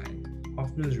butoxide.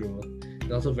 Hoffman's rule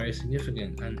is also very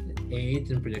significant and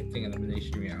aids in predicting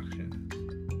elimination reactions.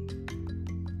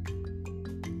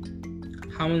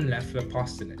 Hammond-Leffler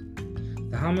postulate.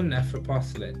 The Hammond-Leffler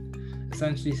postulate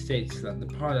essentially states that the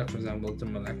product resembles the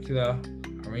molecular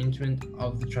arrangement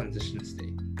of the transition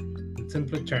state. In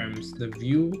simpler terms, the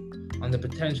view on the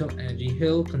potential energy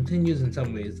hill continues in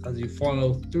some ways as you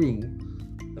follow through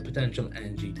the potential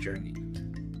energy journey.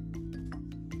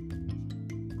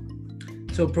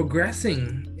 So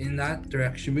progressing in that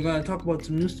direction, we're going to talk about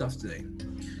some new stuff today.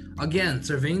 Again,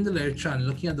 surveying the literature and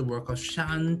looking at the work of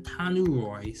Shantanu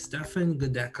Roy, Stefan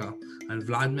Godeka, and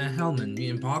Vladimir Hellman, we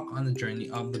embark on the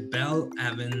journey of the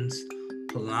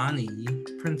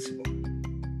Bell-Evans-Polanyi principle.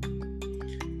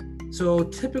 So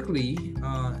typically,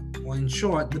 or in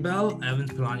short, the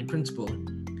Bell-Evans-Polanyi principle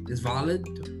is valid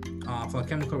for a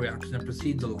chemical reaction that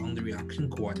proceeds along the reaction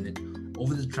coordinate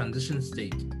over the transition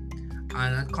state, and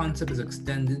that concept is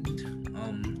extended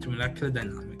to molecular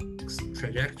dynamics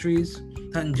trajectories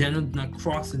that in general do not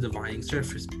cross the dividing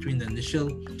surface between the initial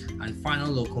and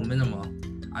final local minima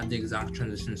at the exact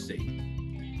transition state.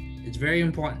 It's very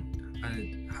important and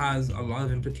it has a lot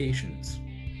of implications.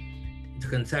 It's a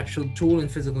conceptual tool in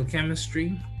physical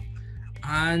chemistry,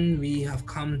 and we have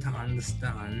come to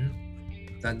understand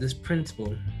that this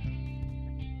principle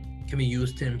can be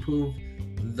used to improve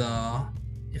the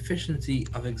efficiency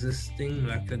of existing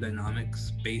molecular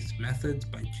dynamics based methods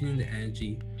by tuning the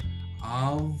energy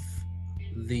of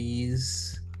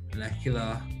these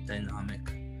molecular dynamic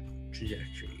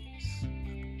trajectories.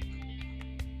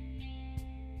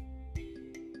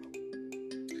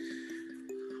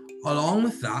 Along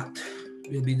with that,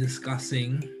 we'll be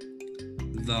discussing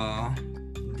the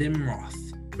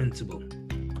Dimroth principle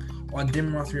or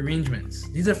Dimroth rearrangements.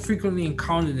 These are frequently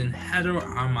encountered in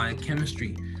heteroaromatic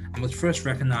chemistry and was first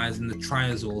recognized in the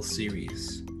triazole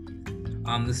series.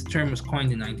 This term was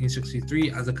coined in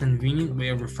 1963 as a convenient way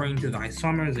of referring to the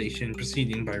isomerization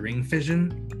proceeding by ring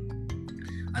fission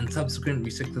and subsequent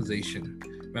recyclization,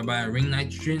 whereby a ring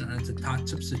nitrogen and its attached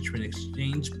substituent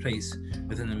exchange place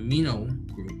with an amino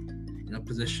group in a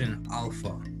position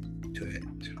alpha to it.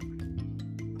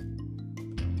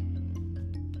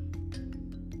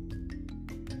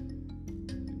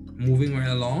 Moving right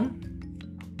along,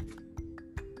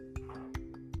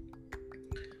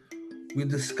 we'll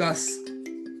discuss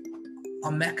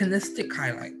a mechanistic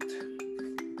highlight.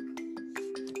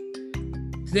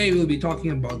 Today we'll be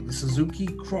talking about the Suzuki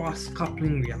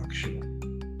cross-coupling reaction.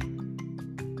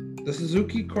 The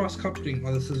Suzuki cross-coupling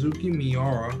or the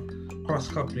Suzuki-Miura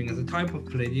cross-coupling is a type of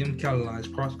palladium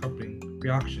catalyzed cross-coupling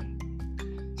reaction.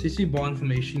 CC bond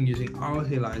formation using aryl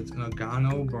halides and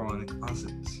organoboronic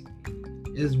acids.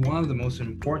 It is one of the most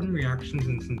important reactions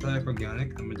in synthetic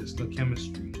organic and medicinal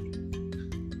chemistry.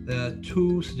 There are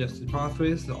two suggested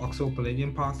pathways. The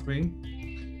oxo-palladium pathway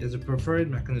is a preferred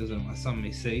mechanism, as some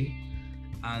may say,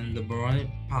 and the boronic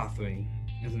pathway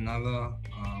is another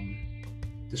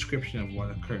description of what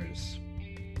occurs.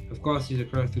 Of course, these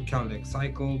occur through catalytic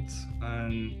cycles,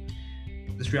 and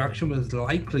this reaction was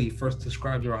likely first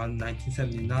described around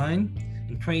 1979.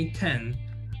 In 2010,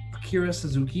 Akira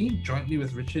Suzuki, jointly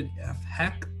with Richard F.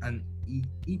 Heck and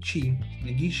Ichi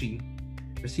Negishi,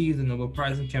 received the Nobel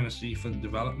Prize in Chemistry for the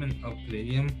development of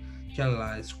palladium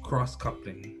catalyzed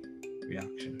cross-coupling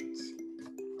reactions.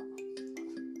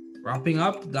 Wrapping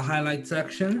up the highlight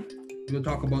section, we will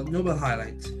talk about Nobel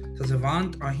highlights. So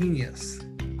Savant Arrhenius.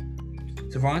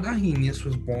 Savant Arrhenius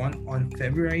was born on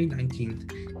February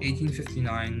 19th,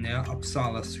 1859, near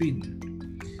Uppsala,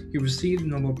 Sweden. He received the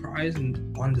Nobel Prize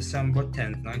on December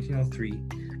 10, 1903,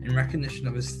 in recognition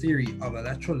of his theory of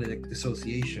electrolytic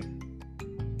dissociation.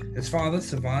 His father,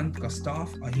 Savant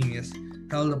Gustaf Arrhenius,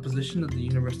 held a position at the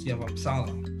University of Uppsala.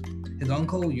 His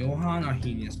uncle, Johan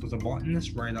Arrhenius, was a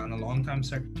botanist, writer, and a longtime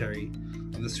secretary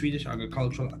of the Swedish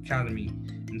Agricultural Academy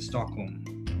in Stockholm.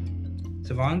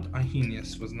 Savant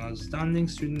Arrhenius was an outstanding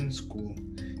student in school.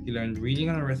 He learned reading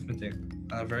and arithmetic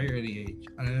at a very early age,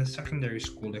 and in his secondary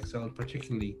school excelled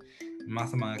particularly in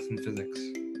mathematics and physics.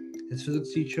 His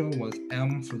physics teacher was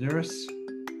M. Flederis,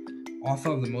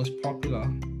 author of the most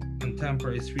popular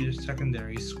contemporary Swedish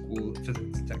secondary school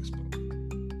physics textbook.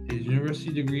 His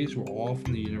university degrees were all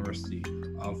from the University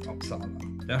of Uppsala.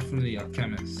 Definitely a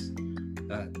chemist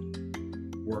that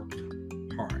worked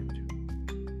hard.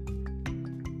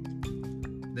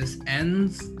 This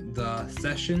ends the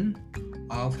session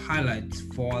of highlights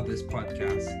for this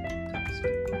podcast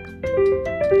episode.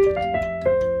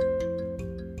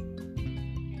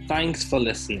 Thanks for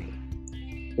listening.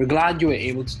 We're glad you were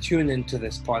able to tune into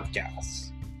this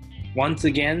podcast. Once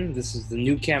again, this is The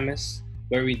New Chemist,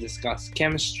 where we discuss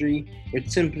chemistry, which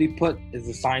simply put is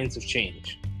the science of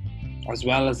change, as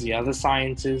well as the other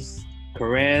sciences,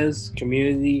 careers,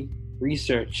 community,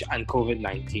 research, and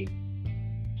COVID-19.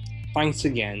 Thanks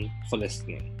again for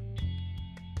listening.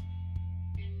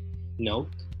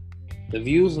 Note, the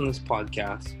views on this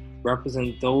podcast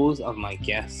represent those of my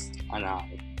guests and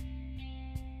I.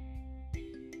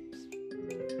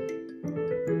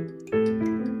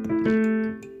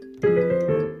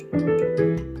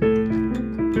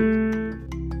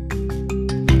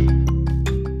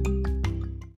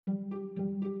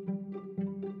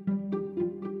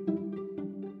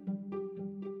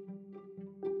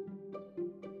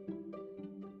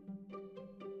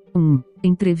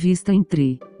 Entrevista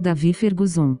entre Davi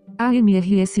Ferguson,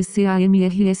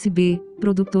 AMRSC-AMRSB,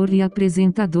 produtor e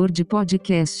apresentador de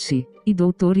podcast, e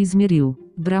Dr. Emery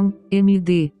Brown,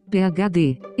 MD,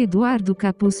 PhD, Eduardo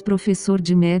Capuz, professor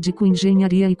de Médico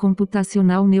Engenharia e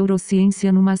Computacional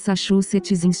Neurociência no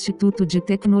Massachusetts Instituto de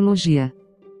Tecnologia.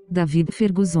 Davi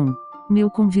Ferguson. Meu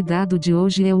convidado de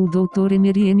hoje é o Dr.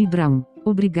 Emery M. Brown.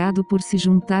 Obrigado por se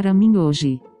juntar a mim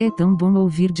hoje. É tão bom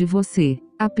ouvir de você.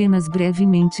 Apenas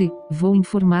brevemente, vou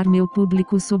informar meu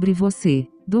público sobre você.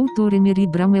 Dr. Emery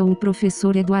Brown é o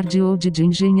professor Edward Ode de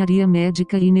Engenharia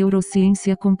Médica e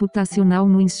Neurociência Computacional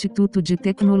no Instituto de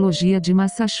Tecnologia de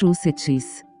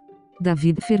Massachusetts.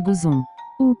 Davi Ferguson.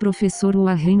 O professor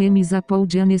Warren M. Zapol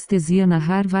de Anestesia na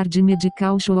Harvard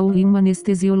Medical School e um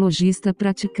anestesiologista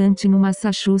praticante no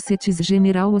Massachusetts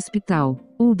General Hospital.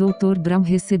 O Dr. Brown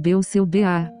recebeu seu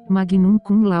B.A., Magnum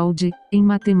Cum Laude, em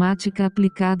Matemática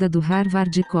Aplicada do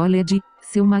Harvard College,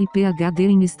 seu MA e PhD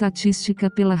em Estatística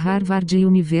pela Harvard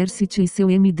University e seu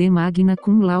M.D. Magna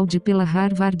Cum Laude pela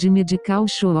Harvard Medical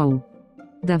School.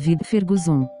 Davi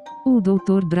Ferguson. O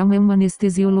Dr. Brown é um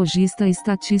anestesiologista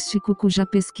estatístico cuja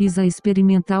pesquisa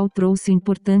experimental trouxe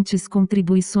importantes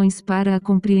contribuições para a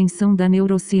compreensão da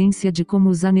neurociência de como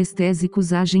os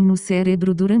anestésicos agem no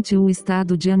cérebro durante o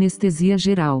estado de anestesia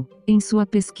geral. Em sua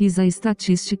pesquisa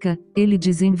estatística, ele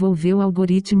desenvolveu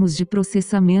algoritmos de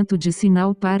processamento de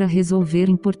sinal para resolver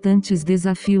importantes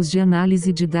desafios de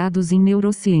análise de dados em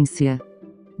neurociência.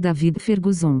 Davi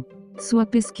Ferguson. Sua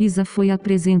pesquisa foi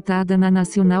apresentada na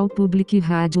National Public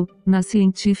Radio, na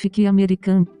Scientific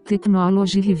American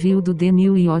Technology Review do The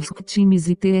New York Times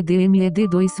e TEDMED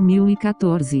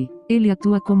 2014. Ele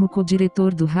atua como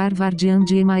co-diretor do Harvard and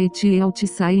MIT Health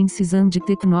Sciences and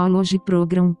Technology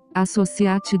Program,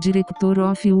 Associate Director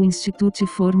of o Institute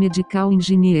for Medical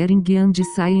Engineering and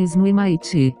Science no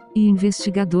MIT, e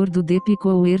investigador do The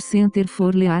Picower Center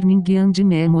for Learning and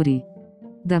Memory.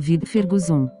 Davi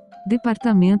Ferguson.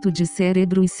 Departamento de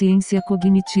Cérebro e Ciência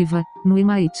Cognitiva, no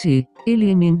MIT. Ele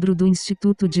é membro do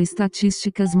Instituto de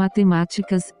Estatísticas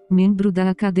Matemáticas, membro da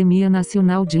Academia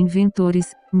Nacional de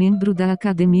Inventores, membro da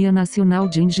Academia Nacional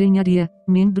de Engenharia,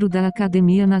 membro da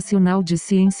Academia Nacional de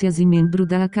Ciências e membro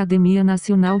da Academia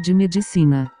Nacional de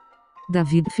Medicina.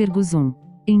 Davi Ferguson.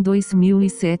 Em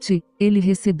 2007, ele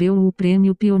recebeu o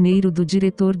prêmio Pioneiro do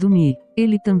Diretor do MI.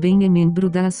 Ele também é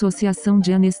membro da Associação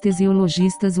de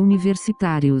Anestesiologistas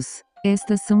Universitários.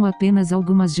 Estas são apenas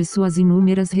algumas de suas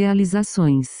inúmeras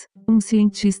realizações. Um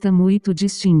cientista muito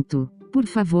distinto. Por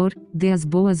favor, dê as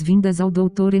boas-vindas ao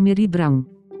Dr. Emery Brown.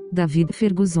 Davi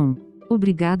Ferguson.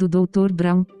 Obrigado, Dr.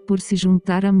 Brown, por se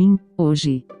juntar a mim,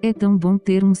 hoje. É tão bom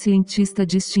ter um cientista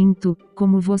distinto,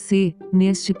 como você,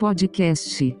 neste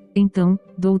podcast. Então,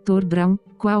 Dr. Brown,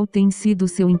 qual tem sido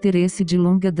seu interesse de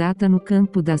longa data no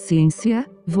campo da ciência?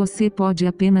 Você pode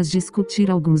apenas discutir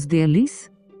alguns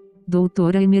deles?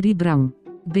 Doutora Emery Brown.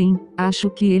 Bem, acho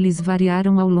que eles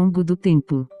variaram ao longo do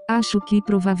tempo. Acho que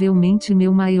provavelmente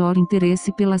meu maior interesse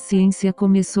pela ciência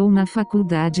começou na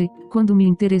faculdade, quando me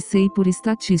interessei por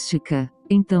estatística.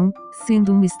 Então,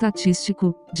 sendo um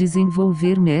estatístico,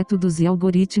 desenvolver métodos e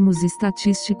algoritmos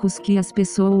estatísticos que as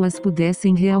pessoas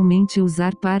pudessem realmente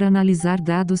usar para analisar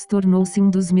dados tornou-se um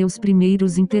dos meus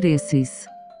primeiros interesses.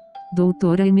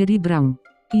 Doutora Emery Brown.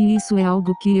 E isso é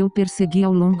algo que eu persegui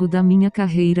ao longo da minha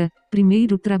carreira,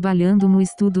 primeiro trabalhando no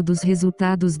estudo dos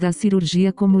resultados da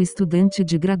cirurgia como estudante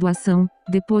de graduação,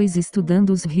 depois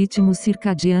estudando os ritmos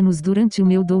circadianos durante o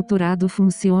meu doutorado.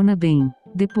 Funciona bem.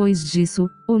 Depois disso,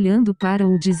 olhando para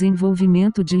o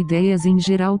desenvolvimento de ideias em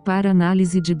geral para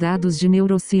análise de dados de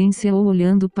neurociência ou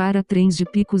olhando para trens de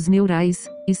picos neurais,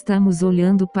 estamos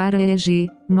olhando para EEG,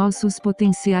 nossos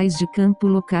potenciais de campo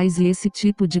locais e esse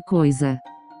tipo de coisa.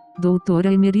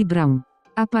 Doutora Emery Brown.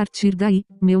 A partir daí,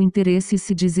 meu interesse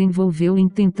se desenvolveu em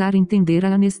tentar entender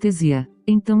a anestesia.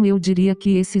 Então eu diria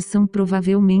que esses são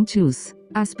provavelmente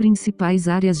as principais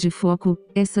áreas de foco,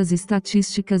 essas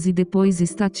estatísticas e depois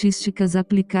estatísticas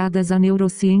aplicadas à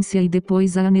neurociência e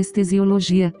depois à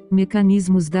anestesiologia,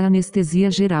 mecanismos da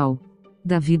anestesia geral.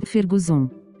 David Ferguson.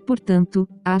 Portanto,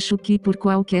 acho que por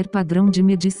qualquer padrão de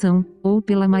medição, ou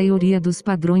pela maioria dos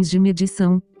padrões de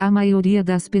medição, a maioria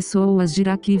das pessoas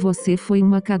dirá que você foi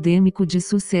um acadêmico de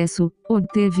sucesso,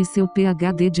 obteve seu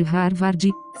PhD de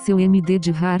Harvard, seu MD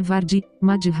de Harvard,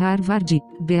 MA de Harvard,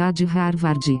 BA de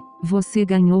Harvard. Você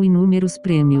ganhou inúmeros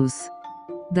prêmios.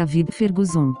 David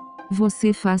Ferguson.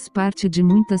 Você faz parte de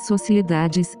muitas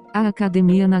sociedades, a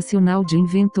Academia Nacional de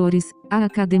Inventores, a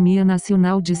Academia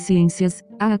Nacional de Ciências,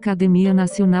 a Academia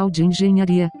Nacional de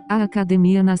Engenharia, a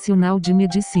Academia Nacional de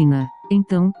Medicina.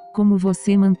 Então, como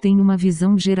você mantém uma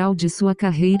visão geral de sua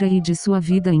carreira e de sua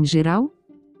vida em geral?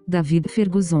 David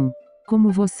Ferguson. Como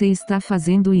você está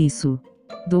fazendo isso?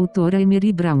 Doutora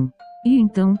Emery Brown. E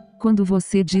então, quando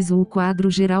você diz o quadro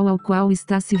geral ao qual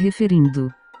está se referindo?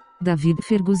 David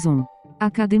Ferguson.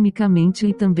 Academicamente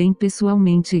e também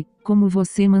pessoalmente, como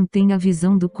você mantém a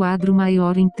visão do quadro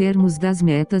maior em termos das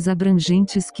metas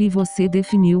abrangentes que você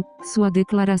definiu, sua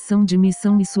declaração de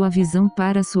missão e sua visão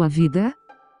para sua vida?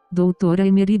 Doutora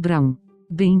Emery Brown.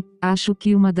 Bem, acho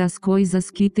que uma das coisas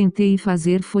que tentei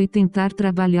fazer foi tentar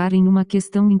trabalhar em uma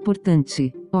questão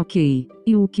importante. Ok.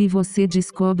 E o que você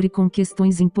descobre com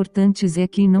questões importantes é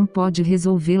que não pode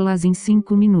resolvê-las em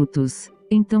 5 minutos.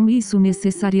 Então isso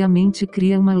necessariamente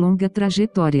cria uma longa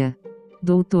trajetória.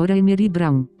 Doutora Emery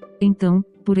Brown. Então,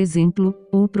 por exemplo,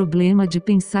 o problema de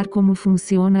pensar como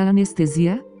funciona a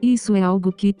anestesia? Isso é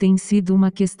algo que tem sido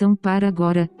uma questão para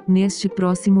agora, neste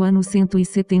próximo ano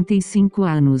 175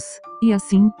 anos. E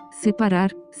assim,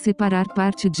 separar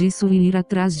parte disso e ir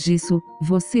atrás disso,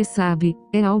 você sabe,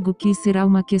 é algo que será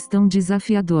uma questão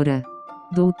desafiadora.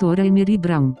 Doutora Emery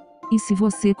Brown. E se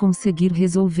você conseguir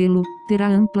resolvê-lo, terá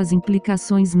amplas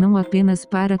implicações não apenas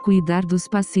para cuidar dos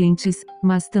pacientes,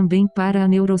 mas também para a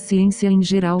neurociência em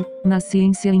geral, na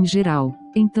ciência em geral.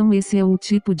 Então esse é o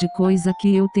tipo de coisa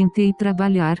que eu tentei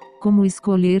trabalhar, como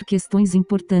escolher questões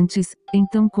importantes.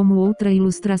 Então, como outra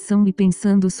ilustração e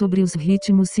pensando sobre os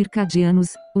ritmos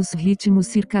circadianos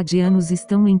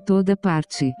estão em toda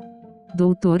parte.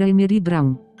 Doutora Emery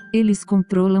Brown. Eles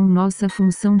controlam nossa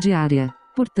função diária.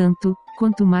 Portanto,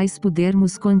 quanto mais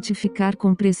pudermos quantificar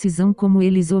com precisão como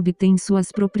eles obtêm suas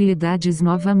propriedades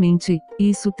novamente,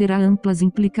 isso terá amplas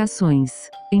implicações.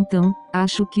 Então,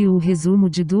 acho que o resumo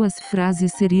de 2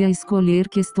 frases seria escolher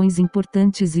questões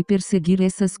importantes e perseguir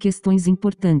essas questões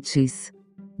importantes.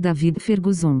 David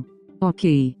Ferguson.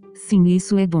 Ok. Sim,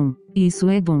 isso é bom. Isso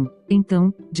é bom.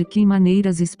 Então, de que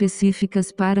maneiras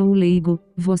específicas para o leigo,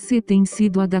 você tem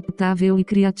sido adaptável e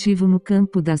criativo no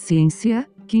campo da ciência?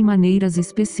 Que maneiras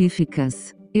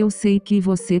específicas? Eu sei que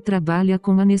você trabalha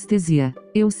com anestesia.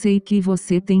 Eu sei que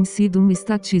você tem sido um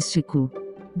estatístico.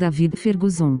 David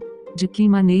Ferguson. De que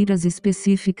maneiras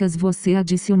específicas você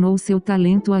adicionou seu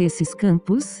talento a esses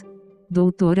campos?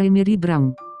 Doutora Emery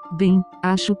Brown. Bem,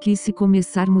 acho que se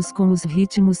começarmos com os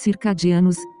ritmos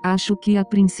circadianos, acho que a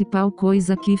principal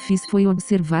coisa que fiz foi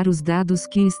observar os dados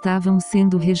que estavam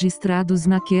sendo registrados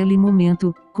naquele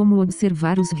momento, como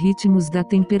observar os ritmos da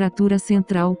temperatura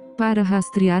central, para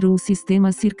rastrear o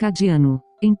sistema circadiano,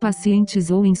 em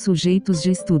pacientes ou em sujeitos de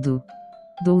estudo.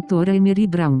 Doutora Emery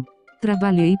Brown.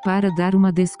 Trabalhei para dar uma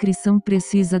descrição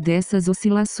precisa dessas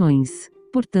oscilações.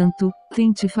 Portanto,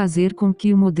 tente fazer com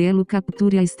que o modelo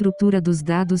capture a estrutura dos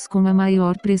dados com a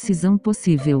maior precisão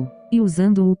possível, e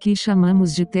usando o que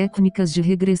chamamos de técnicas de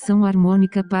regressão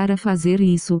harmônica para fazer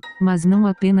isso, mas não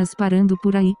apenas parando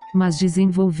por aí, mas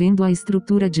desenvolvendo a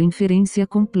estrutura de inferência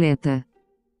completa.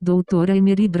 Doutora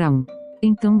Emery Brown.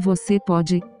 Então você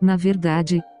pode, na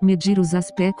verdade, medir os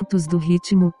aspectos do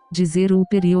ritmo, dizer o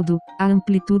período, a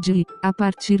amplitude e, a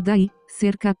partir daí,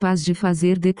 ser capaz de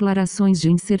fazer declarações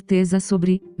de incerteza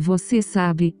sobre, você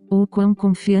sabe, ou quão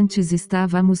confiantes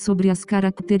estávamos sobre as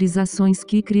caracterizações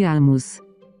que criamos.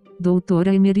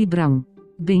 Doutora Emery Brown.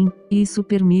 Bem, isso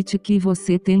permite que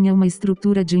você tenha uma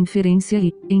estrutura de inferência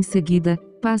e, em seguida,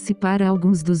 passe para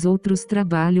alguns dos outros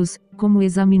trabalhos, como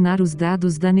examinar os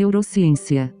dados da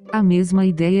neurociência. A mesma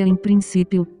ideia em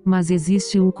princípio, mas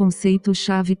existe o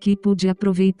conceito-chave que pude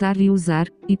aproveitar e usar,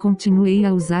 e continuei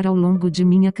a usar ao longo de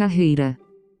minha carreira.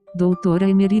 Doutora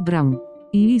Emery Brown.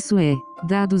 E isso é,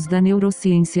 dados da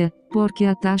neurociência, porque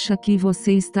a taxa que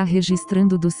você está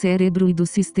registrando do cérebro e do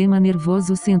sistema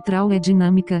nervoso central é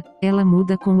dinâmica, ela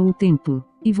muda com o tempo.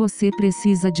 E você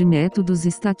precisa de métodos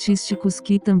estatísticos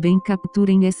que também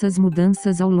capturem essas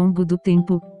mudanças ao longo do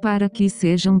tempo, para que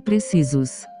sejam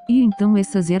precisos. E então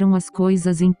essas eram as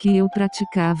coisas em que eu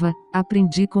praticava,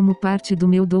 aprendi como parte do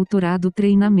meu doutorado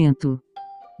treinamento.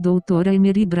 Doutora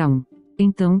Emery Brown.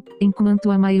 Então,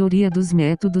 enquanto a maioria dos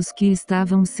métodos que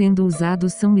estavam sendo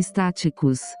usados são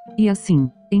estáticos, e assim,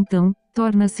 então,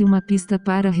 torna-se uma pista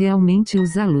para realmente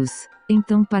usá-los.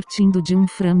 Então partindo de um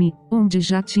frame, onde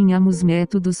já tínhamos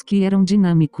métodos que eram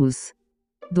dinâmicos.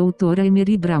 Doutora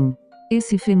Emery Brown.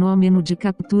 Esse fenômeno de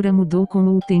captura mudou com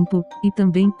o tempo, e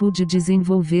também pude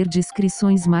desenvolver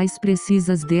descrições mais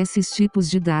precisas desses tipos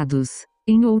de dados.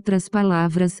 Em outras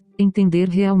palavras, entender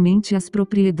realmente as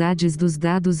propriedades dos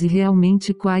dados e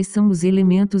realmente quais são os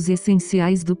elementos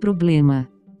essenciais do problema.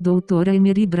 Doutora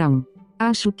Emery Brown.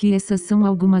 Acho que essas são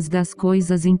algumas das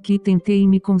coisas em que tentei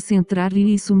me concentrar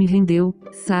e isso me rendeu,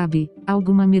 sabe,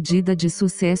 alguma medida de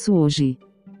sucesso hoje.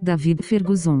 David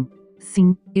Ferguson.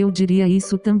 Sim, eu diria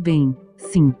isso também.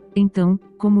 Sim. Então,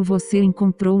 como você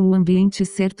encontrou o ambiente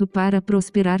certo para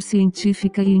prosperar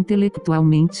científica e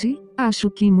intelectualmente?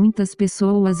 Acho que muitas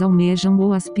pessoas almejam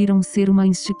ou aspiram ser uma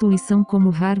instituição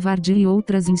como Harvard e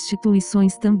outras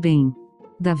instituições também.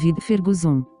 David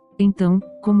Ferguson. Então,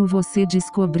 como você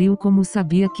descobriu como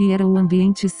sabia que era o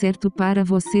ambiente certo para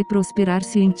você prosperar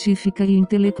científica e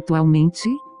intelectualmente?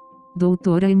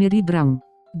 Doutora Emery Brown.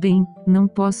 Bem, não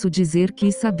posso dizer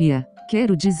que sabia.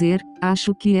 Quero dizer,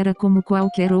 acho que era como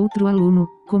qualquer outro aluno,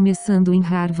 começando em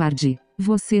Harvard.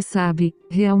 Você sabe,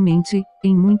 realmente,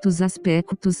 em muitos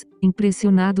aspectos,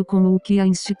 impressionado com o que a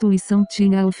instituição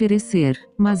tinha a oferecer.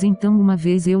 Mas então uma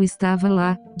vez eu estava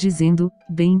lá, dizendo,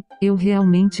 bem, eu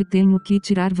realmente tenho que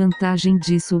tirar vantagem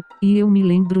disso, e eu me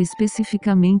lembro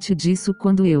especificamente disso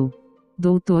quando eu.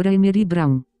 Doutora Emery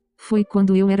Brown. Foi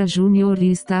quando eu era júnior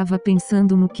e estava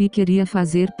pensando no que queria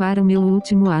fazer para o meu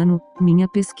último ano, minha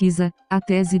pesquisa, a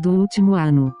tese do último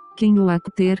ano. Ken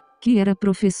Wachter, que era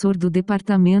professor do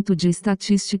departamento de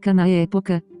estatística na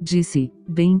época, disse,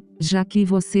 bem, já que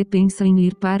você pensa em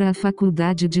ir para a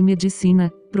faculdade de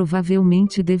medicina,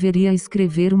 provavelmente deveria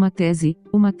escrever uma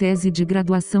tese de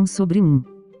graduação sobre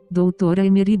Doutora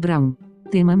Emery Brown.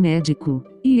 Tema médico.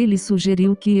 E ele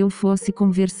sugeriu que eu fosse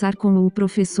conversar com o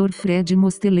professor Fred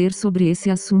Mosteller sobre esse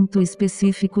assunto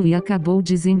específico e acabou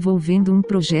desenvolvendo um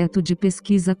projeto de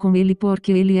pesquisa com ele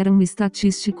porque ele era um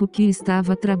estatístico que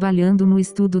estava trabalhando no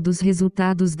estudo dos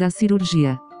resultados da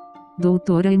cirurgia.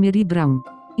 Doutora Emery Brown.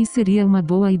 E seria uma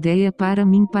boa ideia para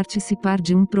mim participar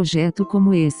de um projeto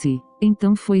como esse.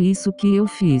 Então foi isso que eu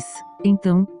fiz.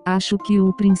 Então, acho que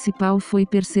o principal foi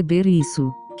perceber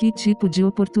isso. Que tipo de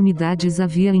oportunidades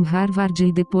havia em Harvard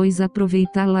e depois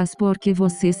aproveitá-las porque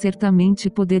você certamente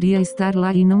poderia estar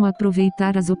lá e não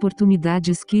aproveitar as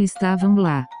oportunidades que estavam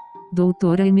lá.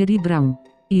 Doutora Emery Brown.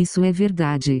 Isso é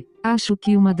verdade. Acho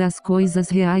que uma das coisas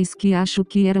reais que acho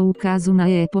que era o caso na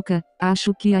época,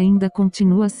 acho que ainda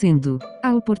continua sendo.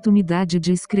 A oportunidade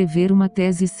de escrever uma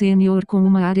tese sênior com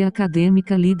uma área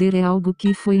acadêmica líder é algo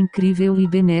que foi incrível e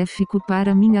benéfico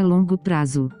para mim a longo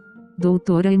prazo.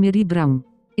 Doutora Emery Brown.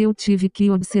 Eu tive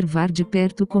que observar de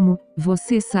perto como,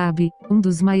 você sabe, um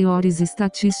dos maiores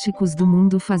estatísticos do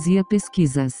mundo fazia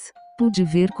pesquisas. Pude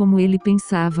ver como ele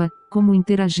pensava, como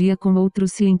interagia com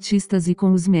outros cientistas e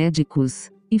com os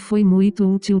médicos. E foi muito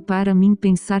útil para mim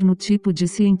pensar no tipo de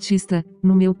cientista,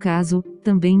 no meu caso,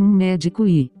 também um médico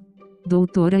e.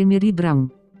 Doutora Emery Brown.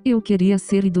 Eu queria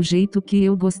ser e do jeito que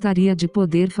eu gostaria de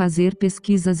poder fazer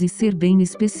pesquisas e ser bem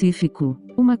específico.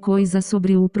 Uma coisa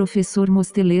sobre o professor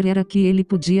Mosteller era que ele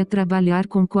podia trabalhar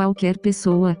com qualquer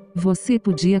pessoa, você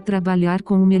podia trabalhar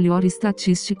com o melhor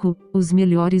estatístico, os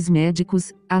melhores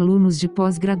médicos, alunos de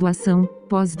pós-graduação,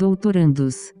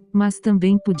 pós-doutorandos. Mas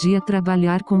também podia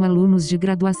trabalhar com alunos de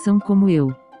graduação como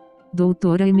eu.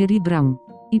 Doutora Emery Brown.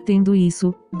 E tendo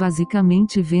isso,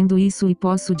 basicamente vendo isso, e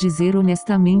posso dizer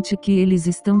honestamente que eles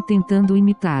estão tentando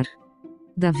imitar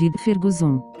David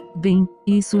Ferguson. Bem,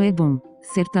 isso é bom,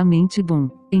 certamente bom.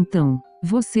 Então,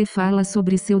 você fala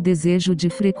sobre seu desejo de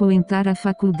frequentar a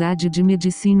faculdade de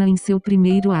medicina em seu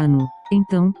primeiro ano.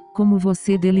 Então, como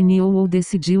você delineou ou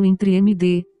decidiu entre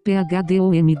MD, PhD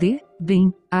ou MD?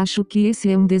 Bem, acho que esse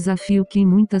é um desafio que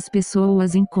muitas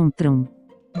pessoas encontram.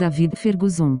 David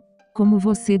Ferguson. Como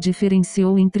você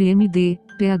diferenciou entre MD,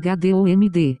 PhD ou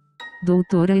MD?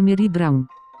 Doutora Emery Brown.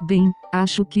 Bem,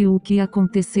 acho que o que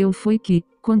aconteceu foi que,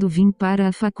 quando vim para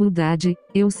a faculdade,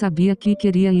 eu sabia que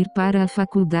queria ir para a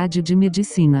faculdade de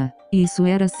medicina. Isso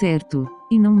era certo.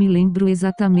 E não me lembro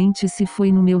exatamente se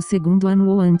foi no meu segundo ano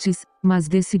ou antes, mas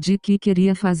decidi que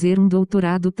queria fazer um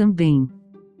doutorado também.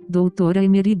 Doutora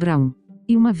Emery Brown.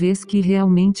 E uma vez que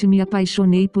realmente me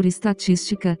apaixonei por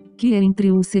estatística, que é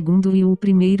entre o segundo e o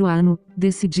primeiro ano,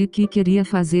 decidi que queria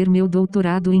fazer meu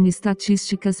doutorado em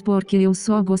estatísticas porque eu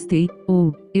só gostei,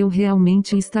 ou, eu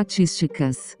realmente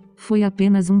estatísticas. Foi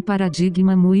apenas um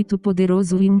paradigma muito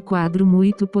poderoso e um quadro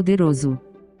muito poderoso.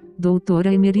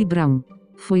 Doutora Emery Brown.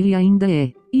 Foi e ainda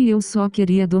é. E eu só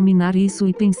queria dominar isso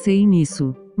e pensei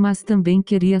nisso. Mas também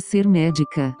queria ser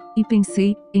médica. E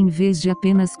pensei, em vez de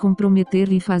apenas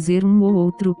comprometer e fazer um ou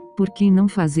outro, por que não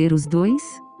fazer os dois?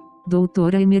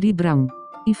 Doutora Emery Brown.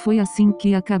 E foi assim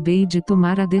que acabei de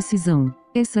tomar a decisão.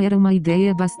 Essa era uma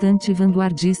ideia bastante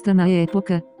vanguardista na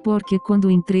época, porque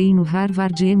quando entrei no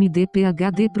Harvard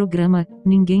MD-PhD programa,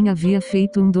 ninguém havia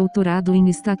feito um doutorado em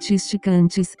estatística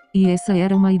antes, e essa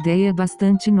era uma ideia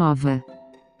bastante nova.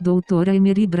 Doutora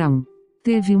Emery Brown.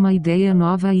 Teve uma ideia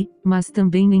nova aí, mas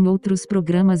também em outros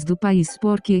programas do país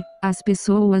porque, as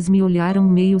pessoas me olharam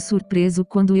meio surpreso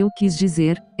quando eu quis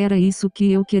dizer, era isso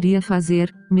que eu queria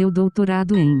fazer, meu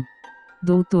doutorado em.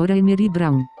 Doutora Emery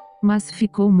Brown. Mas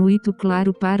ficou muito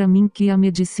claro para mim que a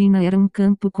medicina era um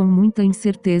campo com muita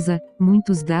incerteza,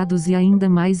 muitos dados e ainda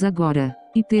mais agora.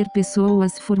 E ter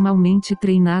pessoas formalmente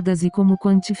treinadas e como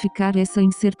quantificar essa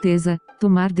incerteza,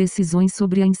 tomar decisões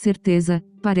sobre a incerteza,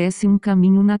 parece um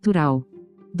caminho natural.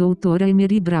 Doutora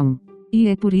Emery Brown. E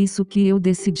é por isso que eu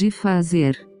decidi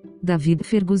fazer. David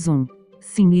Ferguson.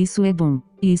 Sim, isso é bom.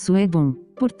 Isso é bom.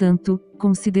 Portanto,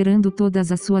 considerando todas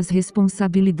as suas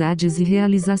responsabilidades e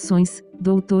realizações,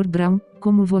 Dr. Brown,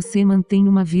 como você mantém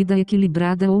uma vida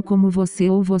equilibrada ou como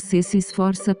você se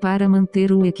esforça para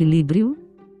manter o equilíbrio?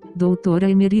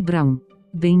 Doutora Emery Brown.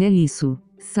 Bem, é isso.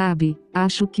 Sabe,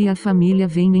 acho que a família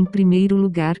vem em primeiro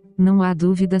lugar, não há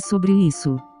dúvida sobre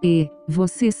isso. E,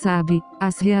 você sabe,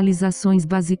 as realizações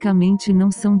basicamente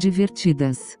não são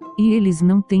divertidas. E eles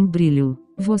não têm brilho.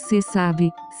 Você sabe,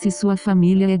 se sua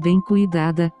família é bem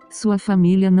cuidada, sua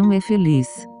família não é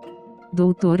feliz.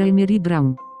 Doutora Emery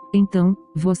Brown. Então,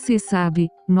 você sabe,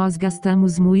 nós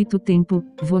gastamos muito tempo,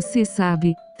 você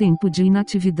sabe, tempo de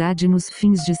inatividade nos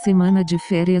fins de semana de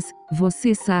férias,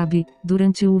 você sabe,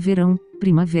 durante o verão,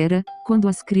 primavera, quando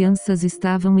as crianças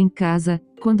estavam em casa,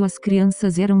 quando as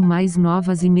crianças eram mais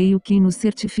novas e meio que nos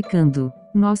certificando.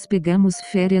 Nós pegamos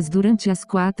férias durante as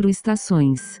 4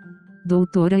 estações.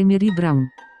 Doutora Emery Brown.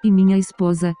 E minha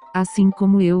esposa, assim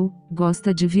como eu,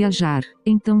 gosta de viajar.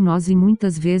 Então nós e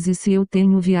muitas vezes se eu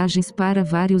tenho viagens para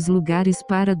vários lugares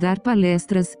para dar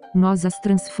palestras, nós as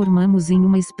transformamos em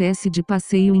uma espécie de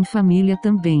passeio em família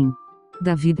também.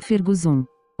 David Ferguson.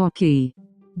 Ok.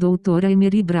 Doutora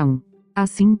Emery Brown.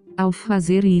 Assim, ao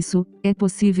fazer isso, é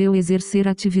possível exercer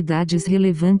atividades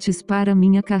relevantes para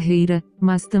minha carreira,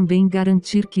 mas também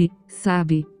garantir que,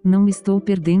 sabe, não estou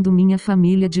perdendo minha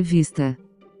família de vista.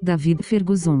 David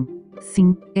Ferguson.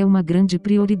 Sim, é uma grande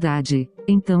prioridade.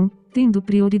 Então, tendo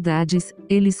prioridades,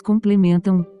 eles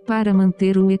complementam, para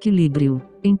manter o equilíbrio.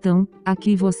 Então, a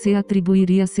que você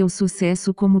atribuiria seu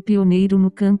sucesso como pioneiro no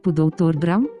campo, Dr.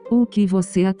 Brown? O que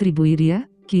você atribuiria?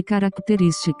 Que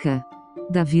característica?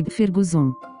 David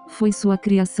Ferguson. Foi sua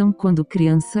criação quando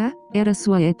criança? Era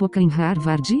sua época em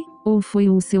Harvard? Ou foi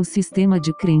o seu sistema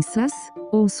de crenças?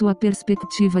 Ou sua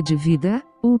perspectiva de vida?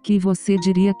 O que você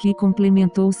diria que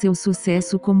complementou seu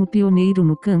sucesso como pioneiro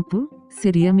no campo?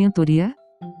 Seria mentoria?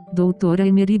 Doutora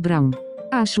Emery Brown.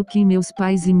 Acho que meus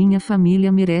pais e minha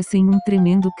família merecem um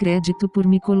tremendo crédito por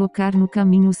me colocar no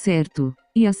caminho certo.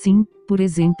 E assim, por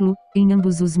exemplo, em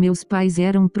ambos os meus pais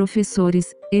eram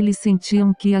professores, eles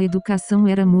sentiam que a educação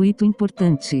era muito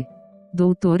importante.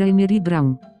 Doutora Emery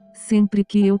Brown. Sempre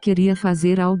que eu queria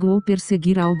fazer algo ou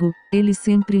perseguir algo, eles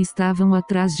sempre estavam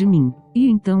atrás de mim. E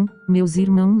então, meus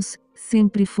irmãos,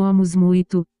 Sempre fomos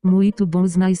muito, muito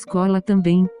bons na escola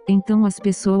também, então as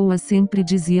pessoas sempre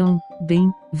diziam, bem,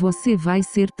 você vai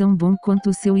ser tão bom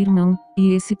quanto seu irmão,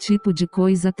 e esse tipo de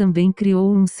coisa também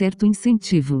criou um certo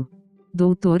incentivo.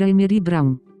 Doutora Emery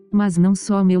Brown. Mas não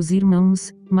só meus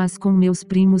irmãos, mas com meus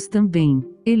primos também.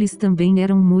 Eles também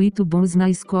eram muito bons na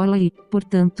escola e,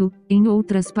 portanto, em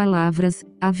outras palavras,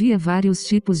 havia vários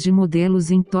tipos de modelos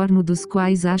em torno dos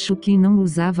quais acho que não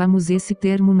usávamos esse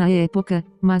termo na época,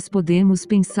 mas podemos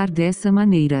pensar dessa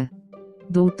maneira.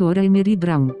 Doutora Emery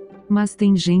Brown. Mas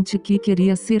tem gente que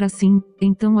queria ser assim,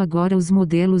 então agora os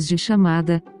modelos de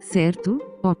chamada, certo?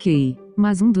 Ok.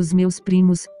 Mas um dos meus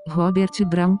primos, Robert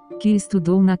Brown, que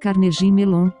estudou na Carnegie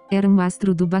Mellon, era um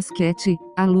astro do basquete,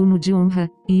 aluno de honra,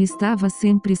 e estava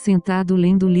sempre sentado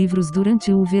lendo livros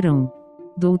durante o verão.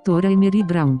 Doutora Emery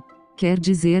Brown. Quer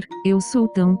dizer,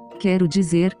 quero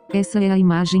dizer, essa é a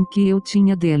imagem que eu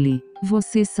tinha dele.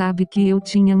 Você sabe que eu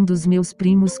tinha um dos meus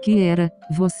primos que era,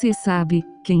 você sabe,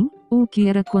 quem? O que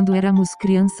era quando éramos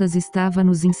crianças estava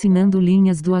nos ensinando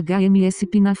linhas do HMS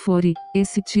Pinafore,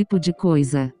 esse tipo de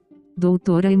coisa.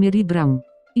 Doutora Emery Brown.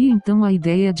 E então a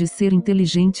ideia de ser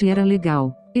inteligente era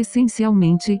legal.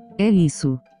 Essencialmente, é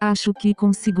isso. Acho que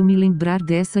consigo me lembrar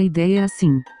dessa ideia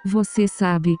assim. Você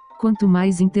sabe, quanto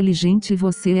mais inteligente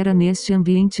você era neste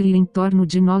ambiente e em torno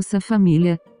de nossa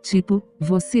família, tipo,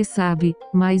 você sabe,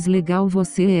 mais legal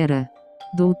você era.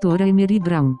 Doutora Emery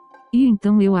Brown. E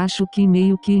então eu acho que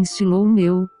meio que instilou o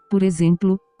meu, por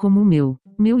exemplo, como o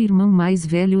meu irmão mais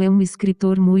velho é um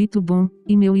escritor muito bom,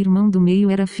 e meu irmão do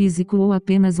meio era físico ou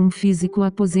apenas um físico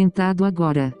aposentado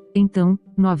agora. Então,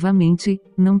 novamente,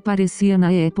 não parecia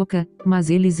na época, mas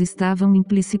eles estavam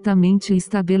implicitamente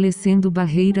estabelecendo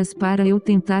barreiras para eu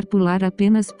tentar pular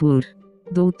apenas por.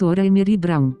 Doutora Emery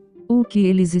Brown. O que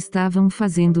eles estavam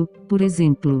fazendo, por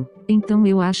exemplo. Então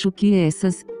eu acho que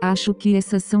essas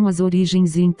são as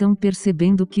origens e então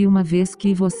percebendo que uma vez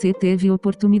que você teve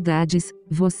oportunidades,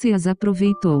 você as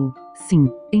aproveitou. Sim,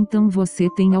 então você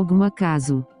tem algum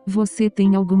acaso. Você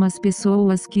tem algumas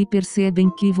pessoas que percebem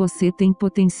que você tem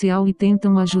potencial e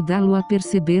tentam ajudá-lo a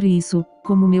perceber isso,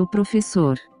 como meu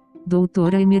professor.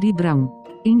 Doutora Emery Brown.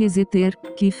 Em Exeter,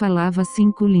 que falava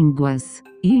 5 línguas.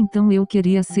 E então eu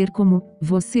queria ser como,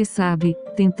 você sabe,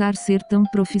 tentar ser tão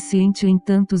proficiente em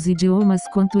tantos idiomas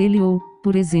quanto ele ou,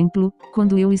 por exemplo,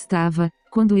 quando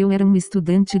eu era um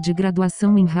estudante de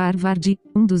graduação em Harvard,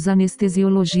 um dos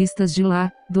anestesiologistas de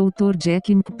lá, Dr.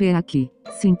 Jack McPeak,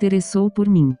 se interessou por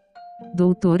mim.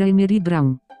 Doutora Emery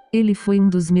Brown. Ele foi um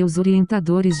dos meus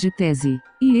orientadores de tese,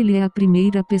 e ele é a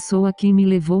primeira pessoa que me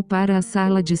levou para a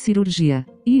sala de cirurgia.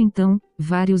 E então,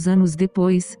 vários anos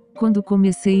depois, quando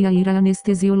comecei a ir à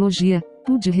anestesiologia,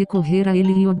 pude recorrer a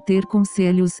ele e obter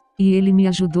conselhos, e ele me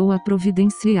ajudou a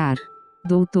providenciar.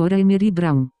 Doutora Emery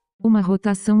Brown. Uma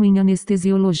rotação em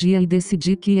anestesiologia e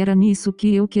decidi que era nisso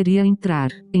que eu queria entrar.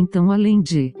 Então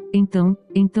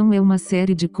Então é uma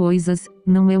série de coisas,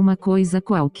 não é uma coisa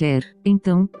qualquer.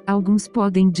 Então, alguns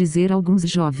podem dizer alguns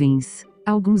jovens.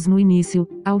 Alguns no início,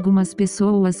 algumas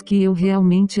pessoas que eu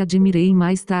realmente admirei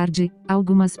mais tarde,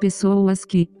 algumas pessoas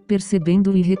que,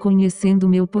 percebendo e reconhecendo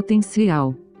meu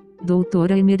potencial.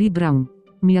 Doutora Emery Brown.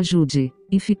 Me ajude,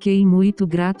 e fiquei muito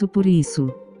grato por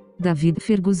isso. David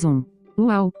Ferguson.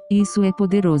 Uau, isso é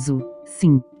poderoso.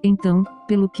 Sim, então,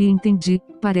 pelo que entendi,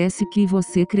 parece que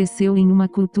você cresceu em uma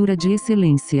cultura de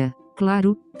excelência.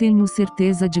 Claro, tenho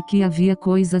certeza de que havia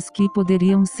coisas que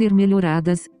poderiam ser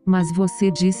melhoradas, mas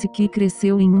você disse que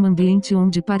cresceu em um ambiente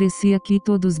onde parecia que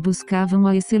todos buscavam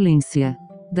a excelência.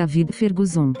 David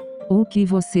Ferguson. O que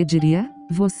você diria?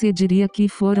 Você diria que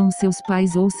foram seus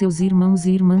pais ou seus irmãos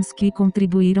e irmãs que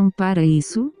contribuíram para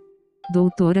isso?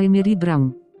 Doutora Emery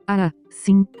Brown. Ah,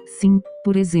 sim,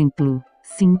 por exemplo.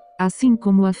 Sim, assim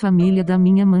como a família da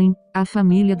minha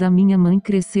mãe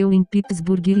cresceu em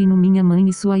Pittsburgh e no minha mãe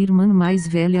e sua irmã mais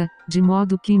velha, de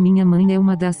modo que minha mãe é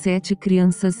uma das 7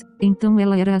 crianças, então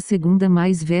ela era a segunda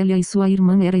mais velha e sua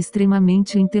irmã era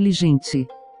extremamente inteligente.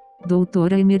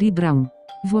 Doutora Emery Brown.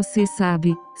 Você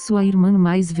sabe, sua irmã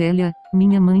mais velha,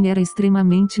 minha mãe era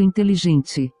extremamente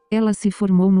inteligente. Ela se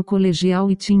formou no colegial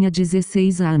e tinha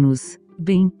 16 anos.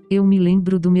 Bem, eu me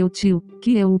lembro do meu tio,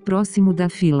 que é o próximo da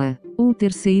fila. O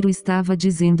terceiro estava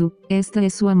dizendo, esta é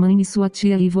sua mãe e sua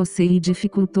tia e você e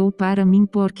dificultou para mim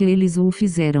porque eles o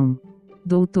fizeram.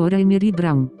 Doutora Emery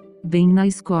Brown. Bem na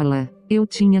escola, eu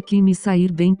tinha que me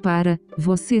sair bem para,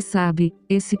 você sabe,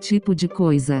 esse tipo de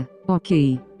coisa.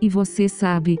 Ok. E você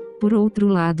sabe, por outro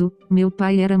lado, meu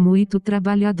pai era muito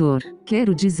trabalhador.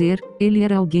 Quero dizer, ele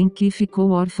era alguém que ficou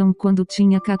órfão quando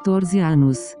tinha 14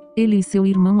 anos. Ele e seu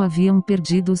irmão haviam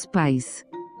perdido os pais.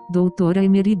 Doutora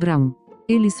Emery Brown.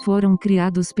 Eles foram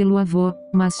criados pelo avô,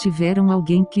 mas tiveram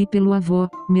alguém que pelo avô,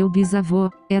 meu bisavô,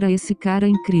 era esse cara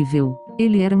incrível.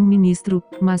 Ele era um ministro,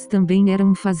 mas também era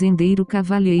um fazendeiro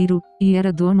cavalheiro, e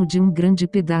era dono de um grande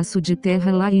pedaço de terra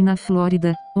lá na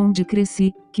Flórida, onde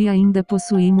cresci, que ainda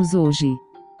possuímos hoje.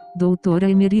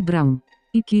 Doutora Emery Brown.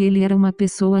 E que ele era uma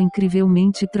pessoa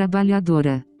incrivelmente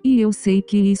trabalhadora. E eu sei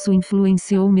que isso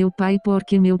influenciou meu pai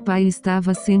porque meu pai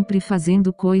estava sempre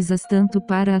fazendo coisas tanto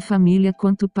para a família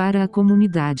quanto para a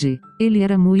comunidade. Ele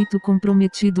era muito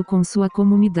comprometido com sua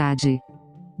comunidade.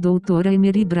 Doutora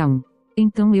Emery Brown.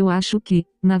 Então eu acho que,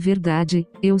 na verdade,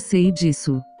 eu sei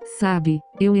disso. Sabe,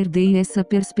 eu herdei essa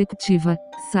perspectiva,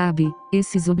 sabe,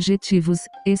 esses objetivos,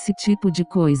 esse tipo de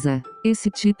coisa, esse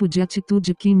tipo de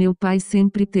atitude que meu pai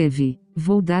sempre teve.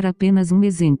 Vou dar apenas um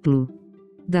exemplo.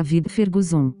 David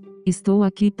Ferguson. Estou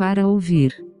aqui para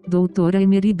ouvir. Doutora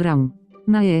Emery Brown.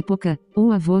 Na época, o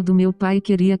avô do meu pai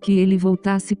queria que ele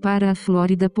voltasse para a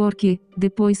Flórida porque,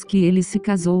 depois que ele se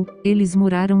casou, eles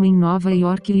moraram em Nova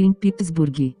York e em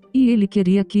Pittsburgh. E ele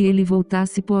queria que ele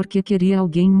voltasse porque queria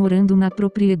alguém morando na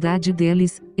propriedade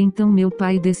deles, então meu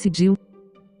pai decidiu.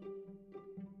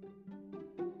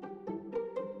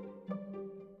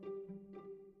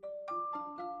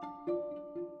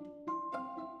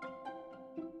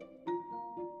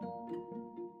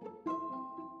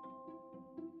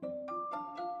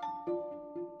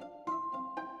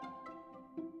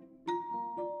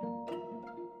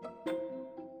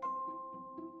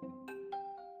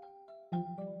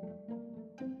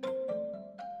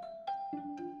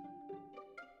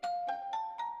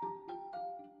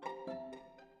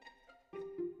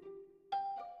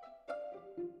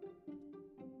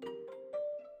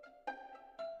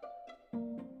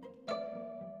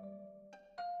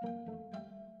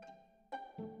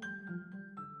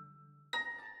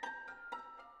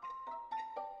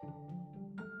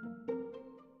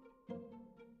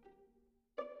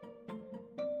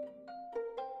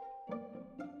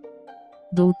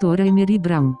 Doutora Emery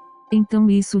Brown. Então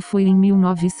isso foi em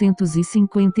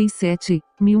 1957,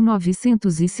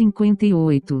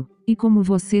 1958. E como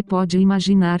você pode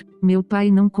imaginar, meu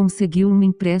pai não conseguiu um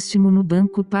empréstimo no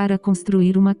banco para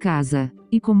construir uma casa.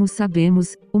 E como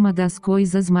sabemos, uma das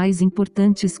coisas mais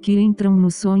importantes que entram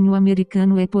no sonho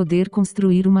americano é poder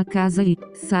construir uma casa e,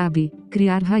 sabe,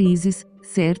 criar raízes,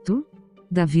 certo?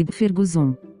 David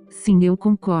Ferguson. Sim, eu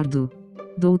concordo.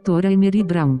 Doutora Emery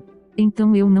Brown.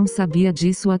 Então eu não sabia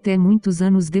disso até muitos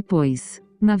anos depois.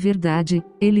 Na verdade,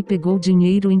 ele pegou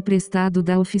dinheiro emprestado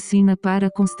da oficina para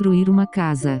construir uma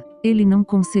casa. Ele não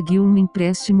conseguiu um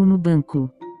empréstimo no banco.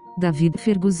 David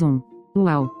Ferguson.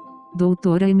 Uau!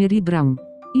 Doutora Emery Brown.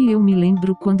 E eu me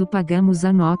lembro quando pagamos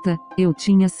a nota, eu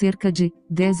tinha cerca de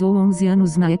 10 ou 11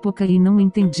 anos na época e não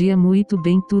entendia muito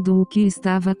bem tudo o que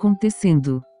estava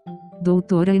acontecendo.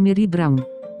 Doutora Emery Brown.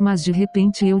 Mas de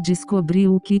repente eu descobri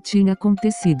o que tinha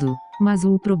acontecido. Mas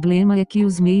o problema é que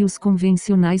os meios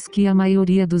convencionais que a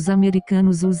maioria dos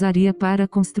americanos usaria para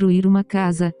construir uma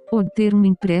casa, obter um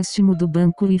empréstimo do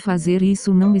banco e fazer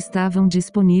isso não estavam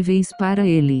disponíveis para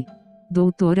ele.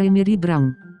 Doutora Emery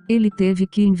Brown. Ele teve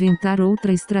que inventar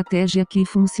outra estratégia que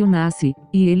funcionasse,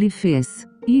 e ele fez.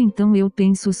 E então eu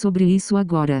penso sobre isso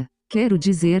agora. Quero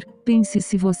dizer, pense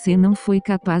se você não foi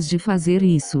capaz de fazer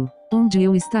isso. Onde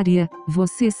eu estaria,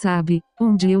 você sabe,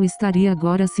 onde eu estaria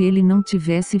agora se ele não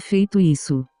tivesse feito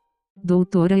isso.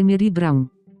 Doutora Emery Brown.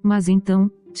 Mas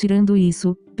então, tirando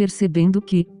isso, percebendo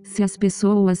que, se as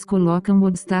pessoas colocam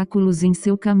obstáculos em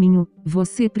seu caminho,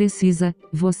 você precisa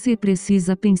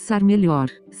pensar melhor.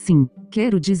 Sim,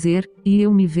 quero dizer, e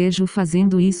eu me vejo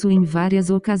fazendo isso em várias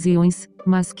ocasiões,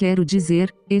 mas quero dizer,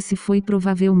 esse foi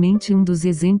provavelmente um dos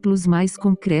exemplos mais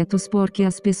concretos porque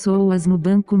as pessoas no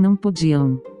banco não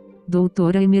podiam.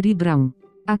 Doutora Emery Brown.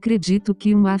 Acredito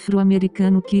que um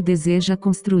afro-americano que deseja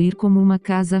construir como uma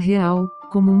casa real,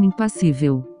 como um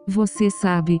impassível. Você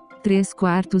sabe, 3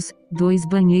 quartos, 2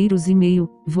 banheiros e meio,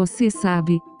 você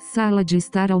sabe, sala de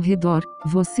estar ao redor,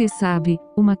 você sabe,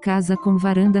 uma casa com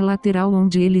varanda lateral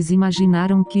onde eles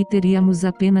imaginaram que teríamos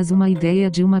apenas uma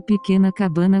ideia de uma pequena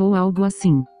cabana ou algo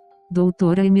assim.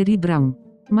 Doutora Emery Brown.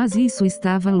 Mas isso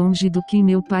estava longe do que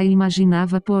meu pai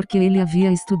imaginava porque ele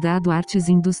havia estudado artes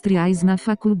industriais na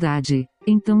faculdade.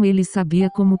 Então ele sabia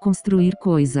como construir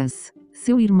coisas.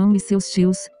 Seu irmão e seus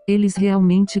tios, eles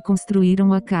realmente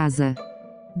construíram a casa.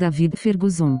 David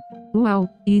Ferguson. Uau,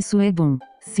 isso é bom.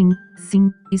 Sim,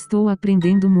 estou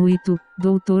aprendendo muito,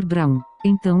 Dr. Brown.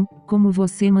 Então, como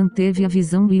você manteve a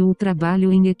visão e o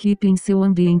trabalho em equipe em seu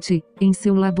ambiente, em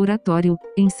seu laboratório,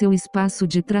 em seu espaço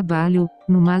de trabalho,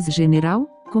 no mais general?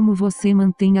 Como você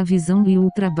mantém a visão e o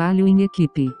trabalho em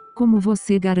equipe? Como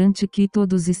você garante que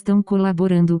todos estão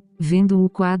colaborando, vendo o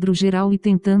quadro geral e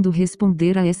tentando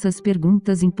responder a essas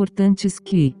perguntas importantes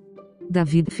que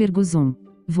David Ferguson,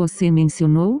 você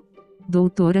mencionou?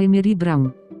 Doutora Emery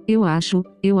Brown. Eu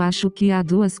acho que há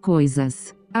duas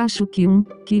coisas. Acho que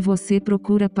que você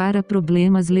procura para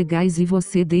problemas legais e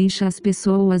você deixa as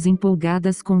pessoas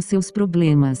empolgadas com seus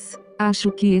problemas.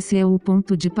 Acho que esse é o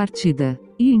ponto de partida.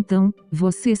 E então,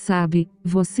 você sabe,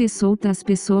 você solta as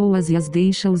pessoas e as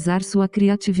deixa usar sua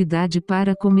criatividade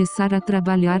para começar a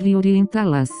trabalhar e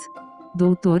orientá-las.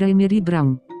 Doutora Emery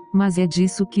Brown. Mas é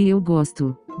disso que eu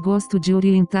gosto. Gosto de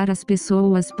orientar as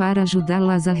pessoas para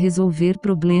ajudá-las a resolver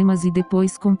problemas e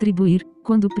depois contribuir,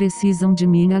 quando precisam de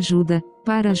minha ajuda,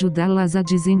 para ajudá-las a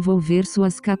desenvolver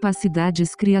suas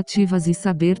capacidades criativas e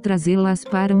saber trazê-las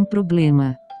para um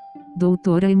problema.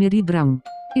 Doutora Emery Brown.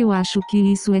 Eu acho que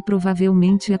isso é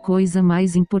provavelmente a coisa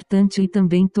mais importante e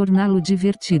também torná-lo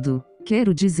divertido.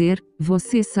 Quero dizer,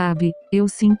 você sabe, eu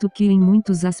sinto que em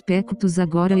muitos aspectos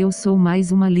agora eu sou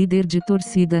mais uma líder de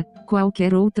torcida,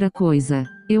 qualquer outra coisa.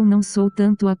 Eu não sou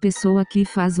tanto a pessoa que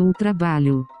faz o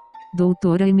trabalho.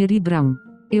 Doutora Emery Brown.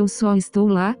 Eu só estou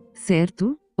lá,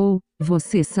 certo? Ou,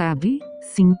 você sabe?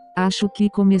 Sim, acho que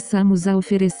começamos a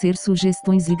oferecer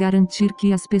sugestões e garantir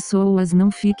que as pessoas não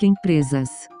fiquem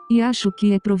presas. E acho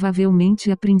que é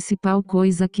provavelmente a principal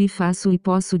coisa que faço e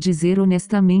posso dizer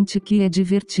honestamente que é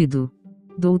divertido.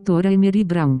 Doutora Emery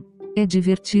Brown. É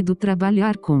divertido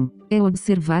trabalhar com. É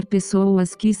observar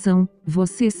pessoas que são,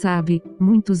 você sabe,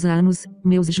 muitos anos,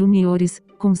 meus juniores,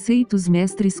 conceitos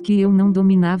mestres que eu não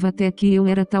dominava até que eu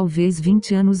era talvez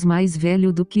 20 anos mais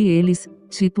velho do que eles,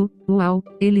 tipo, uau,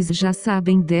 eles já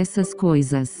sabem dessas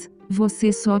coisas.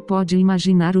 Você só pode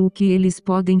imaginar o que eles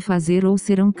podem fazer ou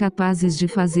serão capazes de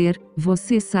fazer,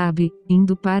 você sabe,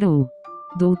 indo para o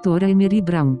Doutora Emery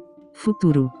Brown.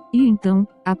 Futuro. E então,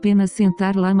 apenas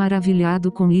sentar lá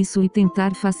maravilhado com isso e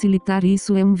tentar facilitar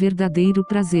isso é um verdadeiro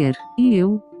prazer. E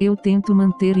eu tento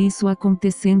manter isso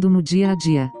acontecendo no dia a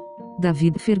dia.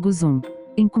 David Ferguson.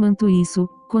 Enquanto isso,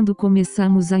 quando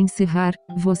começamos a encerrar,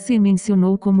 você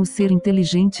mencionou como ser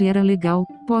inteligente era legal,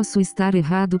 posso estar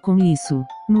errado com isso.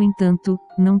 No entanto,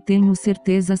 não tenho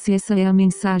certeza se essa é a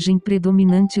mensagem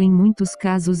predominante em muitos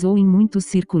casos ou em muitos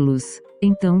círculos.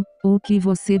 Então, o que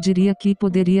você diria que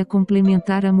poderia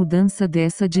complementar a mudança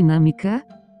dessa dinâmica?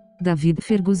 David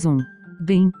Ferguson.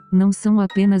 Bem, não são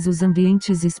apenas os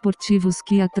ambientes esportivos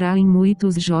que atraem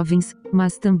muitos jovens,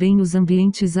 mas também os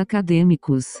ambientes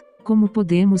acadêmicos. Como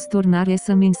podemos tornar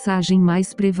essa mensagem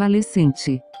mais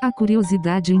prevalecente? A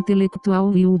curiosidade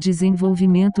intelectual e o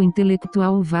desenvolvimento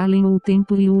intelectual valem o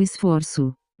tempo e o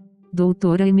esforço.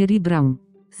 Doutora Emery Brown.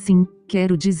 Sim,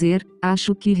 quero dizer,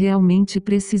 acho que realmente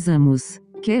precisamos.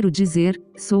 Quero dizer,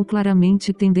 sou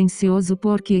claramente tendencioso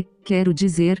porque, quero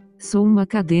dizer, sou um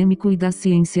acadêmico e da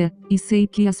ciência, e sei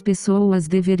que as pessoas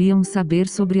deveriam saber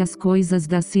sobre as coisas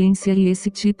da ciência e esse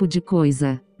tipo de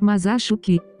coisa. Mas acho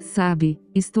que, sabe,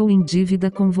 estou em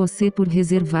dívida com você por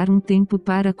reservar um tempo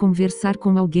para conversar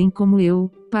com alguém como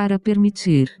eu, para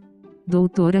permitir.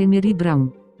 Doutora Emery Brown.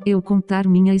 Eu contar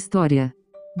minha história.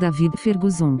 David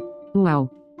Ferguson. Uau!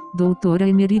 Doutora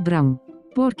Emery Brown.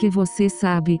 Porque você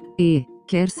sabe,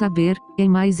 quer saber, é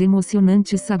mais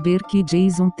emocionante saber que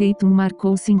Jason Tatum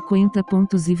marcou 50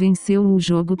 pontos e venceu o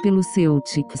jogo pelo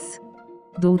Celtics.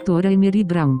 Doutora Emery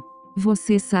Brown.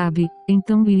 Você sabe,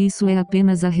 então e isso é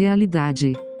apenas a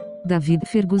realidade. David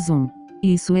Ferguson.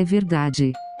 Isso é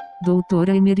verdade.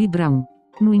 Doutora Emery Brown.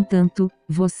 No entanto,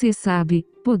 você sabe,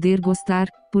 poder gostar,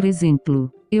 por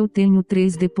exemplo, eu tenho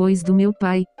 3 depois do meu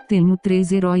pai, tenho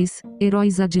 3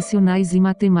 heróis adicionais em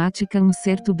matemática, um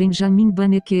certo Benjamin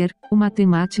Banneker, o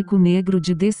matemático negro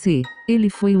de DC. Ele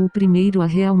foi o primeiro a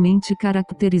realmente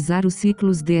caracterizar os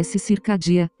ciclos desse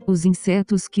circadia, os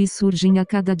insetos que surgem a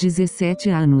cada 17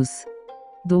 anos.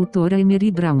 Doutora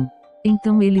Emery Brown.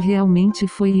 Então ele realmente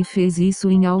foi e fez isso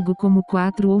em algo como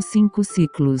 4 ou 5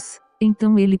 ciclos.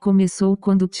 Então ele começou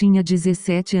quando tinha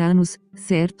 17 anos,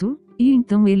 certo? E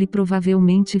então ele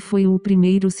provavelmente foi o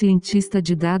primeiro cientista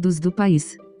de dados do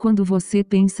país. Quando você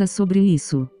pensa sobre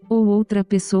isso. Ou outra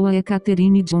pessoa é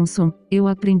Katherine Johnson, eu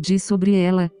aprendi sobre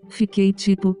ela, fiquei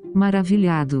tipo,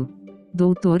 maravilhado.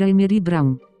 Doutora Emery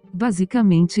Brown.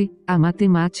 Basicamente, a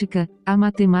matemática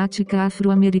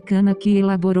afro-americana que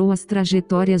elaborou as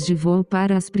trajetórias de voo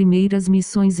para as primeiras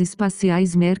missões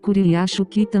espaciais Mercury e acho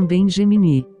que também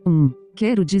Gemini.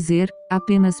 Quero dizer,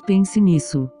 apenas pense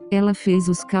nisso. Ela fez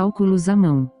os cálculos à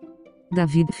mão.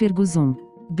 David Ferguson.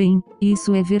 Bem,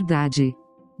 isso é verdade.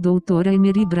 Doutora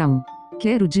Emery Brown.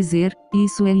 Quero dizer,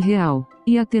 isso é irreal.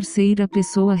 E a terceira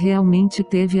pessoa realmente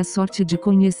teve a sorte de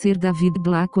conhecer David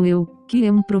Blackwell, que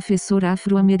é um professor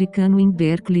afro-americano em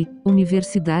Berkeley,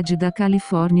 Universidade da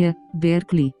Califórnia,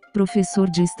 Berkeley, professor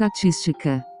de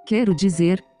estatística. Quero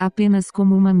dizer, apenas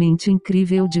como uma mente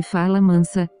incrível de fala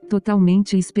mansa,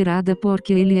 totalmente esperada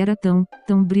porque ele era tão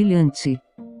brilhante.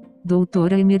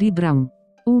 Doutora Emery Brown.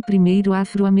 O primeiro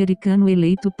afro-americano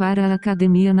eleito para a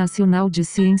Academia Nacional de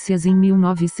Ciências em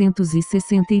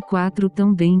 1964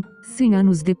 também, 100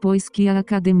 anos depois que a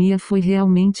academia foi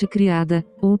realmente criada,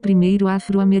 o primeiro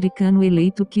afro-americano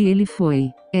eleito que ele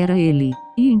foi, era ele.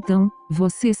 E então,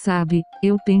 você sabe,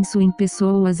 eu penso em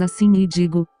pessoas assim e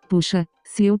digo, puxa,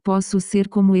 se eu posso ser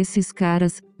como esses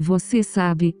caras, você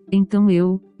sabe, então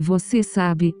você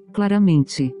sabe,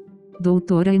 claramente.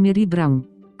 Doutora Emery Brown.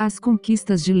 As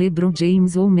conquistas de LeBron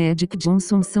James ou Magic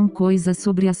Johnson são coisas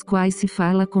sobre as quais se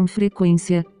fala com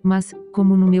frequência, mas,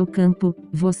 como no meu campo,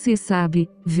 você sabe,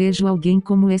 vejo alguém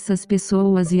como essas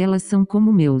pessoas e elas são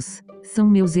como são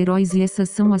meus heróis e essas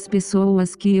são as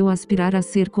pessoas que eu aspirar a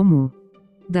ser como.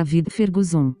 David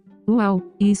Ferguson. Uau,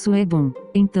 isso é bom.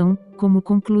 Então, como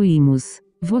concluímos?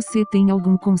 Você tem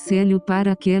algum conselho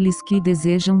para aqueles que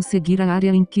desejam seguir a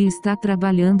área em que está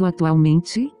trabalhando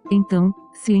atualmente? Então,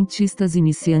 cientistas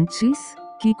iniciantes?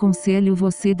 Que conselho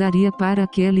você daria para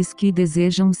aqueles que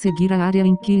desejam seguir a área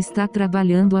em que está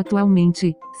trabalhando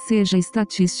atualmente, seja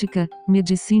estatística,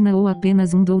 medicina ou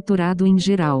apenas um doutorado em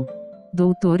geral?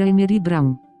 Doutora Emery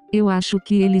Brown. Eu acho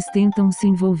que eles tentam se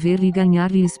envolver e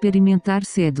ganhar e experimentar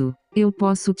cedo. Eu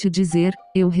posso te dizer,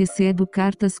 eu recebo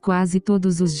cartas quase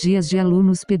todos os dias de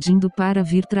alunos pedindo para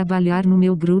vir trabalhar no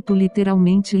meu grupo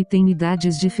literalmente e tem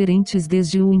idades diferentes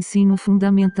desde o ensino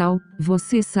fundamental,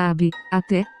 você sabe,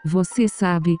 até, você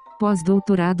sabe,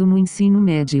 pós-doutorado no ensino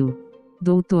médio.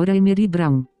 Doutora Emery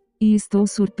Brown. E estou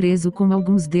surpreso com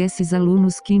alguns desses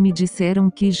alunos que me disseram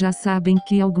que já sabem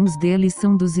que alguns deles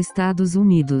são dos Estados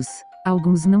Unidos.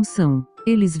 Alguns não são.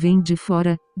 Eles vêm de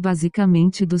fora,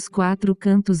 basicamente dos 4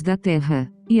 cantos da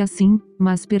terra. E assim,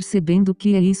 mas percebendo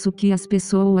que é isso que as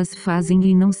pessoas fazem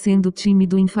e não sendo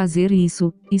tímido em fazer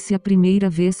isso, e se a primeira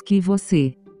vez que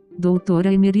você,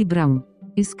 doutora Emery Brown,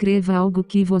 escreva algo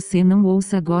que você não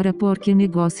ouça agora porque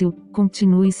negócio,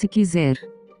 continue se quiser.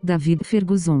 David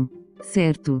Ferguson.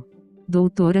 Certo.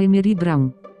 Doutora Emery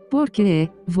Brown. Porque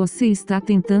você está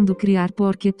tentando criar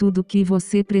porque tudo que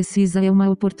você precisa é uma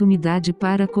oportunidade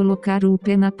para colocar o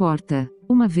pé na porta.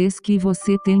 Uma vez que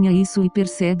você tenha isso e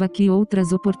perceba que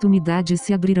outras oportunidades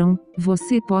se abrirão,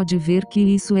 você pode ver que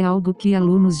isso é algo que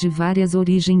alunos de várias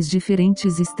origens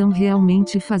diferentes estão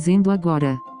realmente fazendo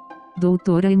agora.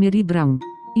 Doutora Emery Brown.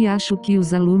 E acho que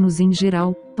os alunos em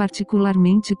geral,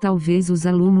 particularmente talvez os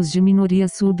alunos de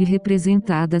minorias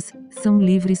subrepresentadas, são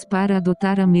livres para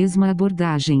adotar a mesma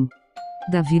abordagem.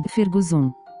 David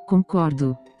Ferguson.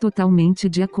 Concordo. Totalmente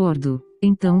de acordo.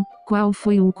 Então, qual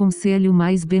foi o conselho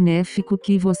mais benéfico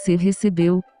que você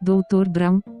recebeu, Dr.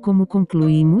 Brown? Como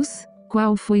concluímos?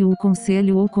 Qual foi o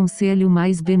conselho ou conselho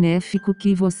mais benéfico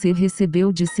que você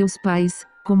recebeu de seus pais?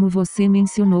 Como você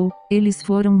mencionou, eles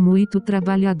foram muito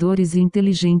trabalhadores e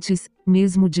inteligentes,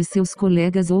 mesmo de seus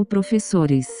colegas ou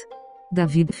professores.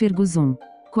 David Ferguson.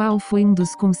 Qual foi um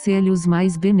dos conselhos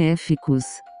mais benéficos?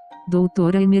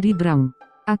 Doutora Emery Brown.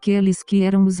 Aqueles que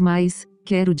eram os mais,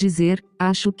 quero dizer,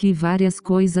 acho que várias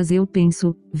coisas eu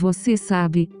penso, você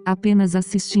sabe, apenas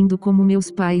assistindo como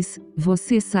meus pais,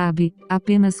 você sabe,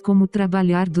 apenas como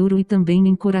trabalhar duro e também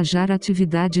encorajar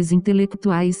atividades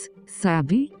intelectuais,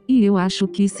 sabe? E eu acho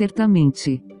que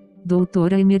certamente.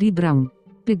 Doutora Emery Brown.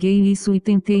 Peguei isso e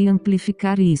tentei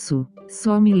amplificar isso.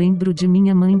 Só me lembro de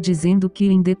minha mãe dizendo que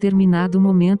em determinado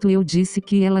momento eu disse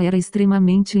que ela era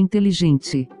extremamente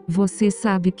inteligente. Você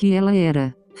sabe que ela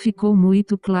era. Ficou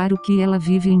muito claro que ela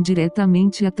vive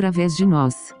indiretamente através de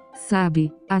nós.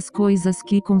 Sabe, as coisas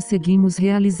que conseguimos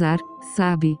realizar,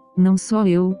 sabe, não só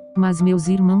eu, mas meus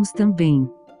irmãos também.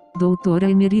 Doutora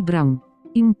Emery Brown.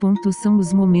 E um ponto são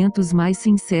os momentos mais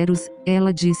sinceros,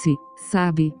 ela disse,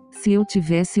 sabe, se eu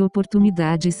tivesse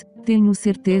oportunidades, tenho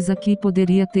certeza que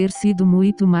poderia ter sido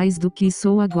muito mais do que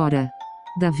sou agora.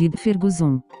 David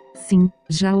Ferguson. Sim,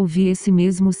 já ouvi esse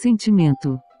mesmo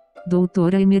sentimento.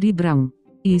 Doutora Emery Brown.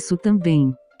 Isso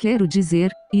também. Quero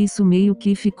dizer, isso meio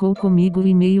que ficou comigo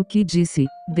e meio que disse,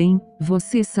 bem,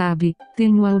 você sabe,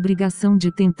 tenho a obrigação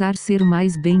de tentar ser o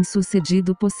mais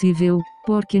bem-sucedido possível,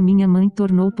 porque minha mãe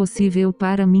tornou possível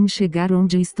para mim chegar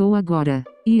onde estou agora.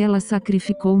 E ela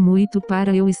sacrificou muito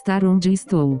para eu estar onde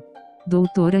estou.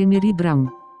 Doutora Emery Brown.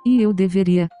 E eu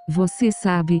deveria, você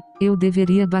sabe, eu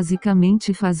deveria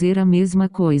basicamente fazer a mesma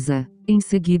coisa. Em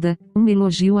seguida, um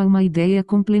elogio a uma ideia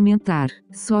complementar.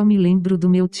 Só me lembro do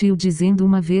meu tio dizendo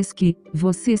uma vez que,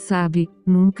 você sabe,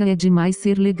 nunca é demais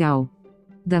ser legal.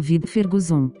 David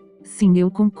Ferguson. Sim,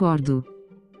 eu concordo.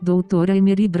 Doutora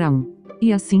Emery Brown.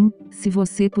 E assim, se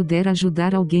você puder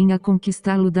ajudar alguém a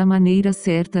conquistá-lo da maneira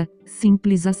certa,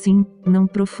 simples assim, não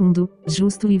profundo,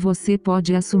 justo, e você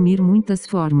pode assumir muitas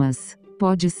formas.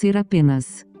 Pode ser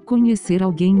apenas conhecer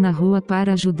alguém na rua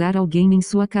para ajudar alguém em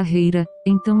sua carreira.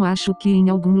 Então acho que em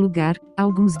algum lugar,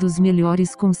 alguns dos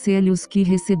melhores conselhos que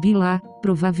recebi lá,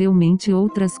 provavelmente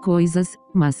outras coisas,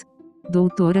 mas,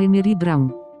 doutora Emery Brown,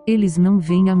 eles não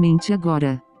vêm à mente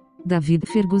agora. David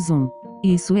Ferguson.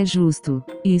 Isso é justo.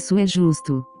 Isso é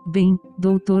justo. Bem,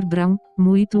 Dr. Brown,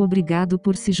 muito obrigado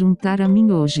por se juntar a mim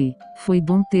hoje. Foi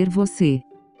bom ter você.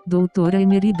 Doutora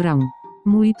Emery Brown.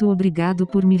 Muito obrigado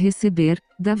por me receber,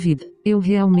 David. Eu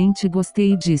realmente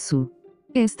gostei disso.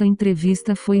 Esta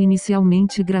entrevista foi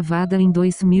inicialmente gravada em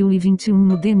 2021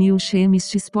 no The New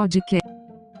Chemist Podcast.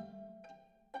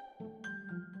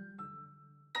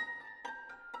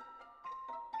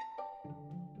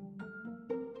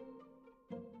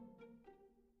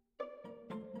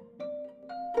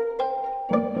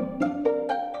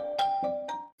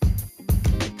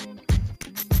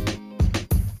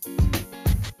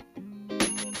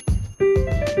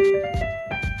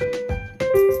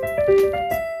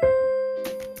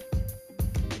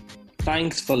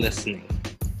 Thanks for listening.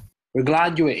 We're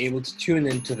glad you were able to tune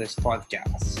into this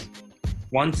podcast.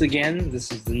 Once again,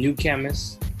 this is The New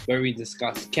Chemist, where we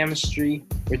discuss chemistry,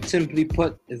 which simply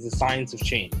put is the science of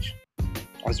change,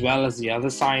 as well as the other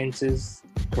sciences,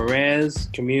 careers,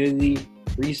 community,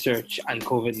 research, and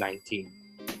COVID-19.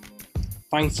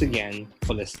 Thanks again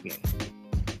for listening.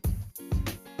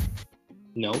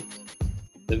 Note,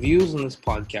 the views on this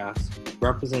podcast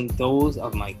represent those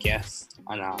of my guests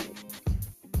and I.